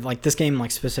because I have like this game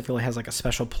like specifically has like a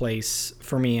special place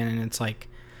for me, and it's like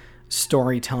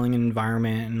storytelling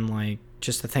environment and like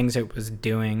just the things it was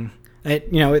doing.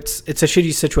 It's a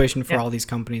shitty situation for Yeah, all these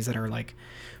companies that are like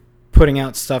putting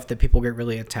out stuff that people get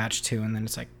really attached to, and then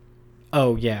it's like,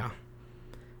 oh yeah,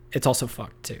 it's also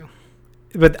fucked too.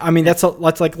 But I mean, yeah,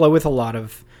 that's like with a lot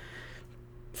of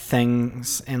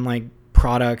things and like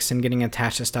products and getting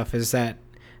attached to stuff is that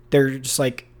they're just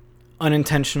like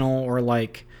unintentional or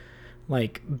like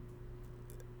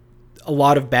a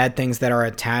lot of bad things that are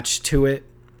attached to it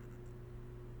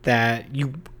that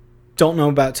you don't know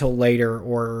about till later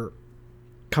or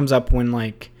comes up when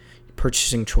like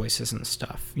purchasing choices and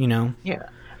stuff, you know? yeah.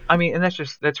 I mean, and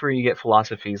that's where you get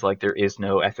philosophies like there is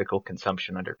no ethical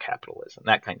consumption under capitalism,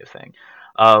 that kind of thing.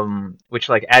 Which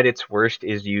like at its worst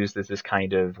is used as this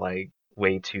kind of like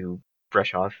way to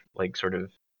brush off like sort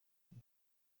of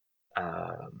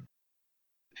um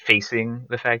facing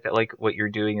the fact that like what you're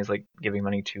doing is like giving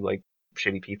money to like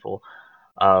shitty people.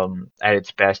 At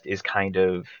its best is kind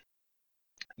of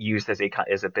used as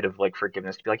a bit of like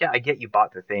forgiveness to be like, yeah, I get you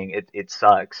bought the thing. It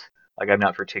sucks. Like I'm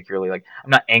not particularly like I'm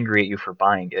not angry at you for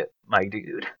buying it, my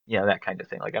dude. You know, that kind of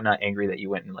thing. Like I'm not angry that you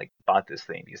went and like bought this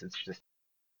thing, because it's just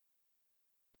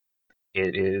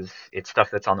it's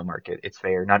stuff that's on the market. It's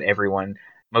there. Not everyone,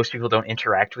 most people don't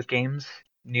interact with games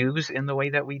news in the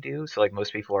way that we do. So like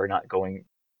most people are not going,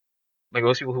 like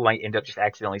most people who might end up just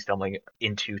accidentally stumbling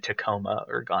into Tacoma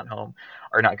or Gone Home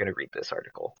are not going to read this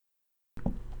article.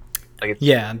 Like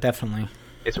Yeah, definitely.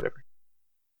 it's whatever.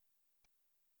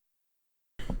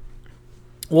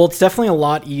 Well, it's definitely a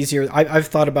lot easier. I've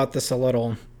thought about this a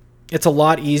little. It's a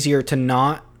lot easier to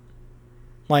not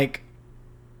like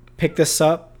pick this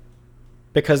up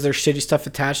because there's shitty stuff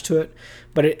attached to it,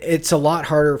 but it's a lot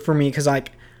harder for me because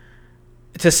like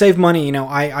to save money, you know,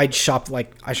 I shop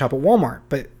I shop at Walmart,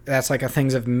 but that's like a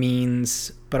things of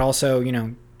means. But also, you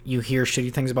know, you hear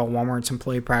shitty things about Walmart's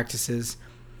employee practices.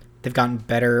 They've gotten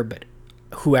better, but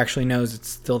who actually knows? It's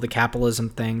still the capitalism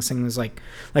thing. Things like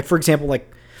for example,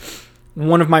 like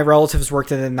one of my relatives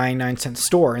worked at a 99-cent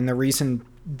store, and the reason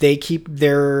they keep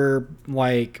their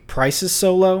like prices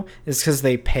so low is because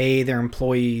they pay their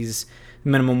employees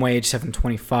minimum wage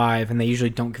 $7.25, and they usually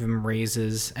don't give them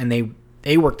raises, and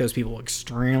they work those people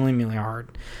extremely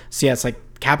hard. So yeah, it's like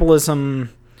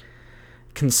capitalism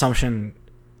consumption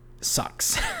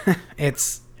sucks.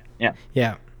 It's Yeah.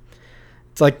 yeah,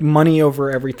 it's like money over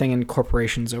everything and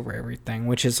corporations over everything,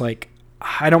 which is like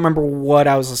I don't remember what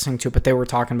I was listening to, but they were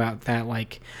talking about that.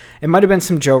 Like, it might have been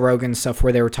some Joe Rogan stuff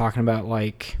where they were talking about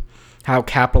like how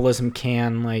capitalism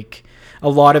can like a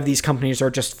lot of these companies are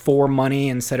just for money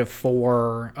instead of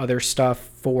for other stuff,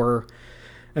 for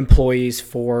employees,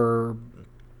 for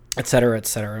et cetera, et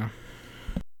cetera.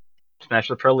 Smash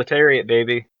the proletariat,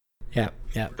 baby. Yeah,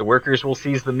 yeah, The workers will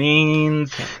seize the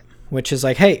means yeah. Which is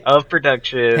like, hey, of hey,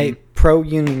 production. pro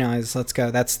unionize. Let's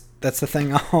go. That's the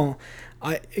thing.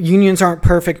 Unions aren't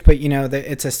perfect, but you know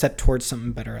it's a step towards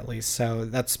something better at least. So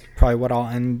that's probably what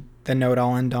the note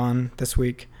I'll end on this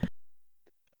week.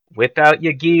 Whip out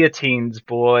your guillotines,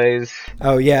 boys.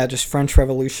 Oh yeah, just French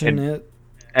Revolution And it.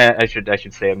 I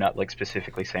should say I'm not like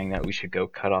specifically saying that we should go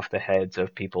cut off the heads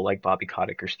of people like Bobby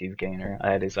Kotick or Steve Gaynor.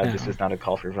 This No. is not a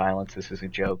call for violence. This is a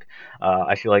joke.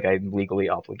 I feel like I'm legally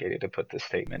obligated to put this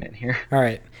statement in here. All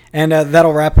right, and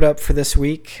that'll wrap it up for this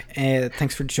week.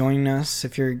 Thanks for joining us.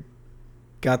 If you're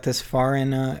got this far,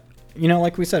 and you know,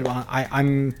 like we said,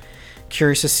 I'm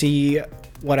curious to see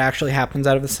what actually happens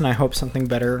out of this, and I hope something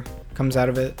better comes out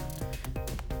of it.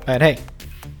 But hey,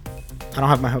 I don't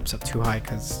have my hopes up too high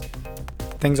because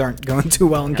things aren't going too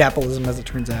well in capitalism as it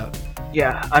turns out.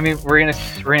 Yeah, I mean, we're gonna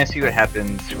see what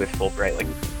happens with Fulbright, like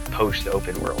post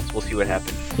open worlds. We'll see what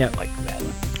happens. Yep. Like that.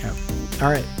 Yep.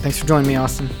 All right. Thanks for joining me,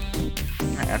 Austin. All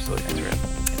right, absolutely. Thanks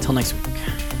for it. Until next week.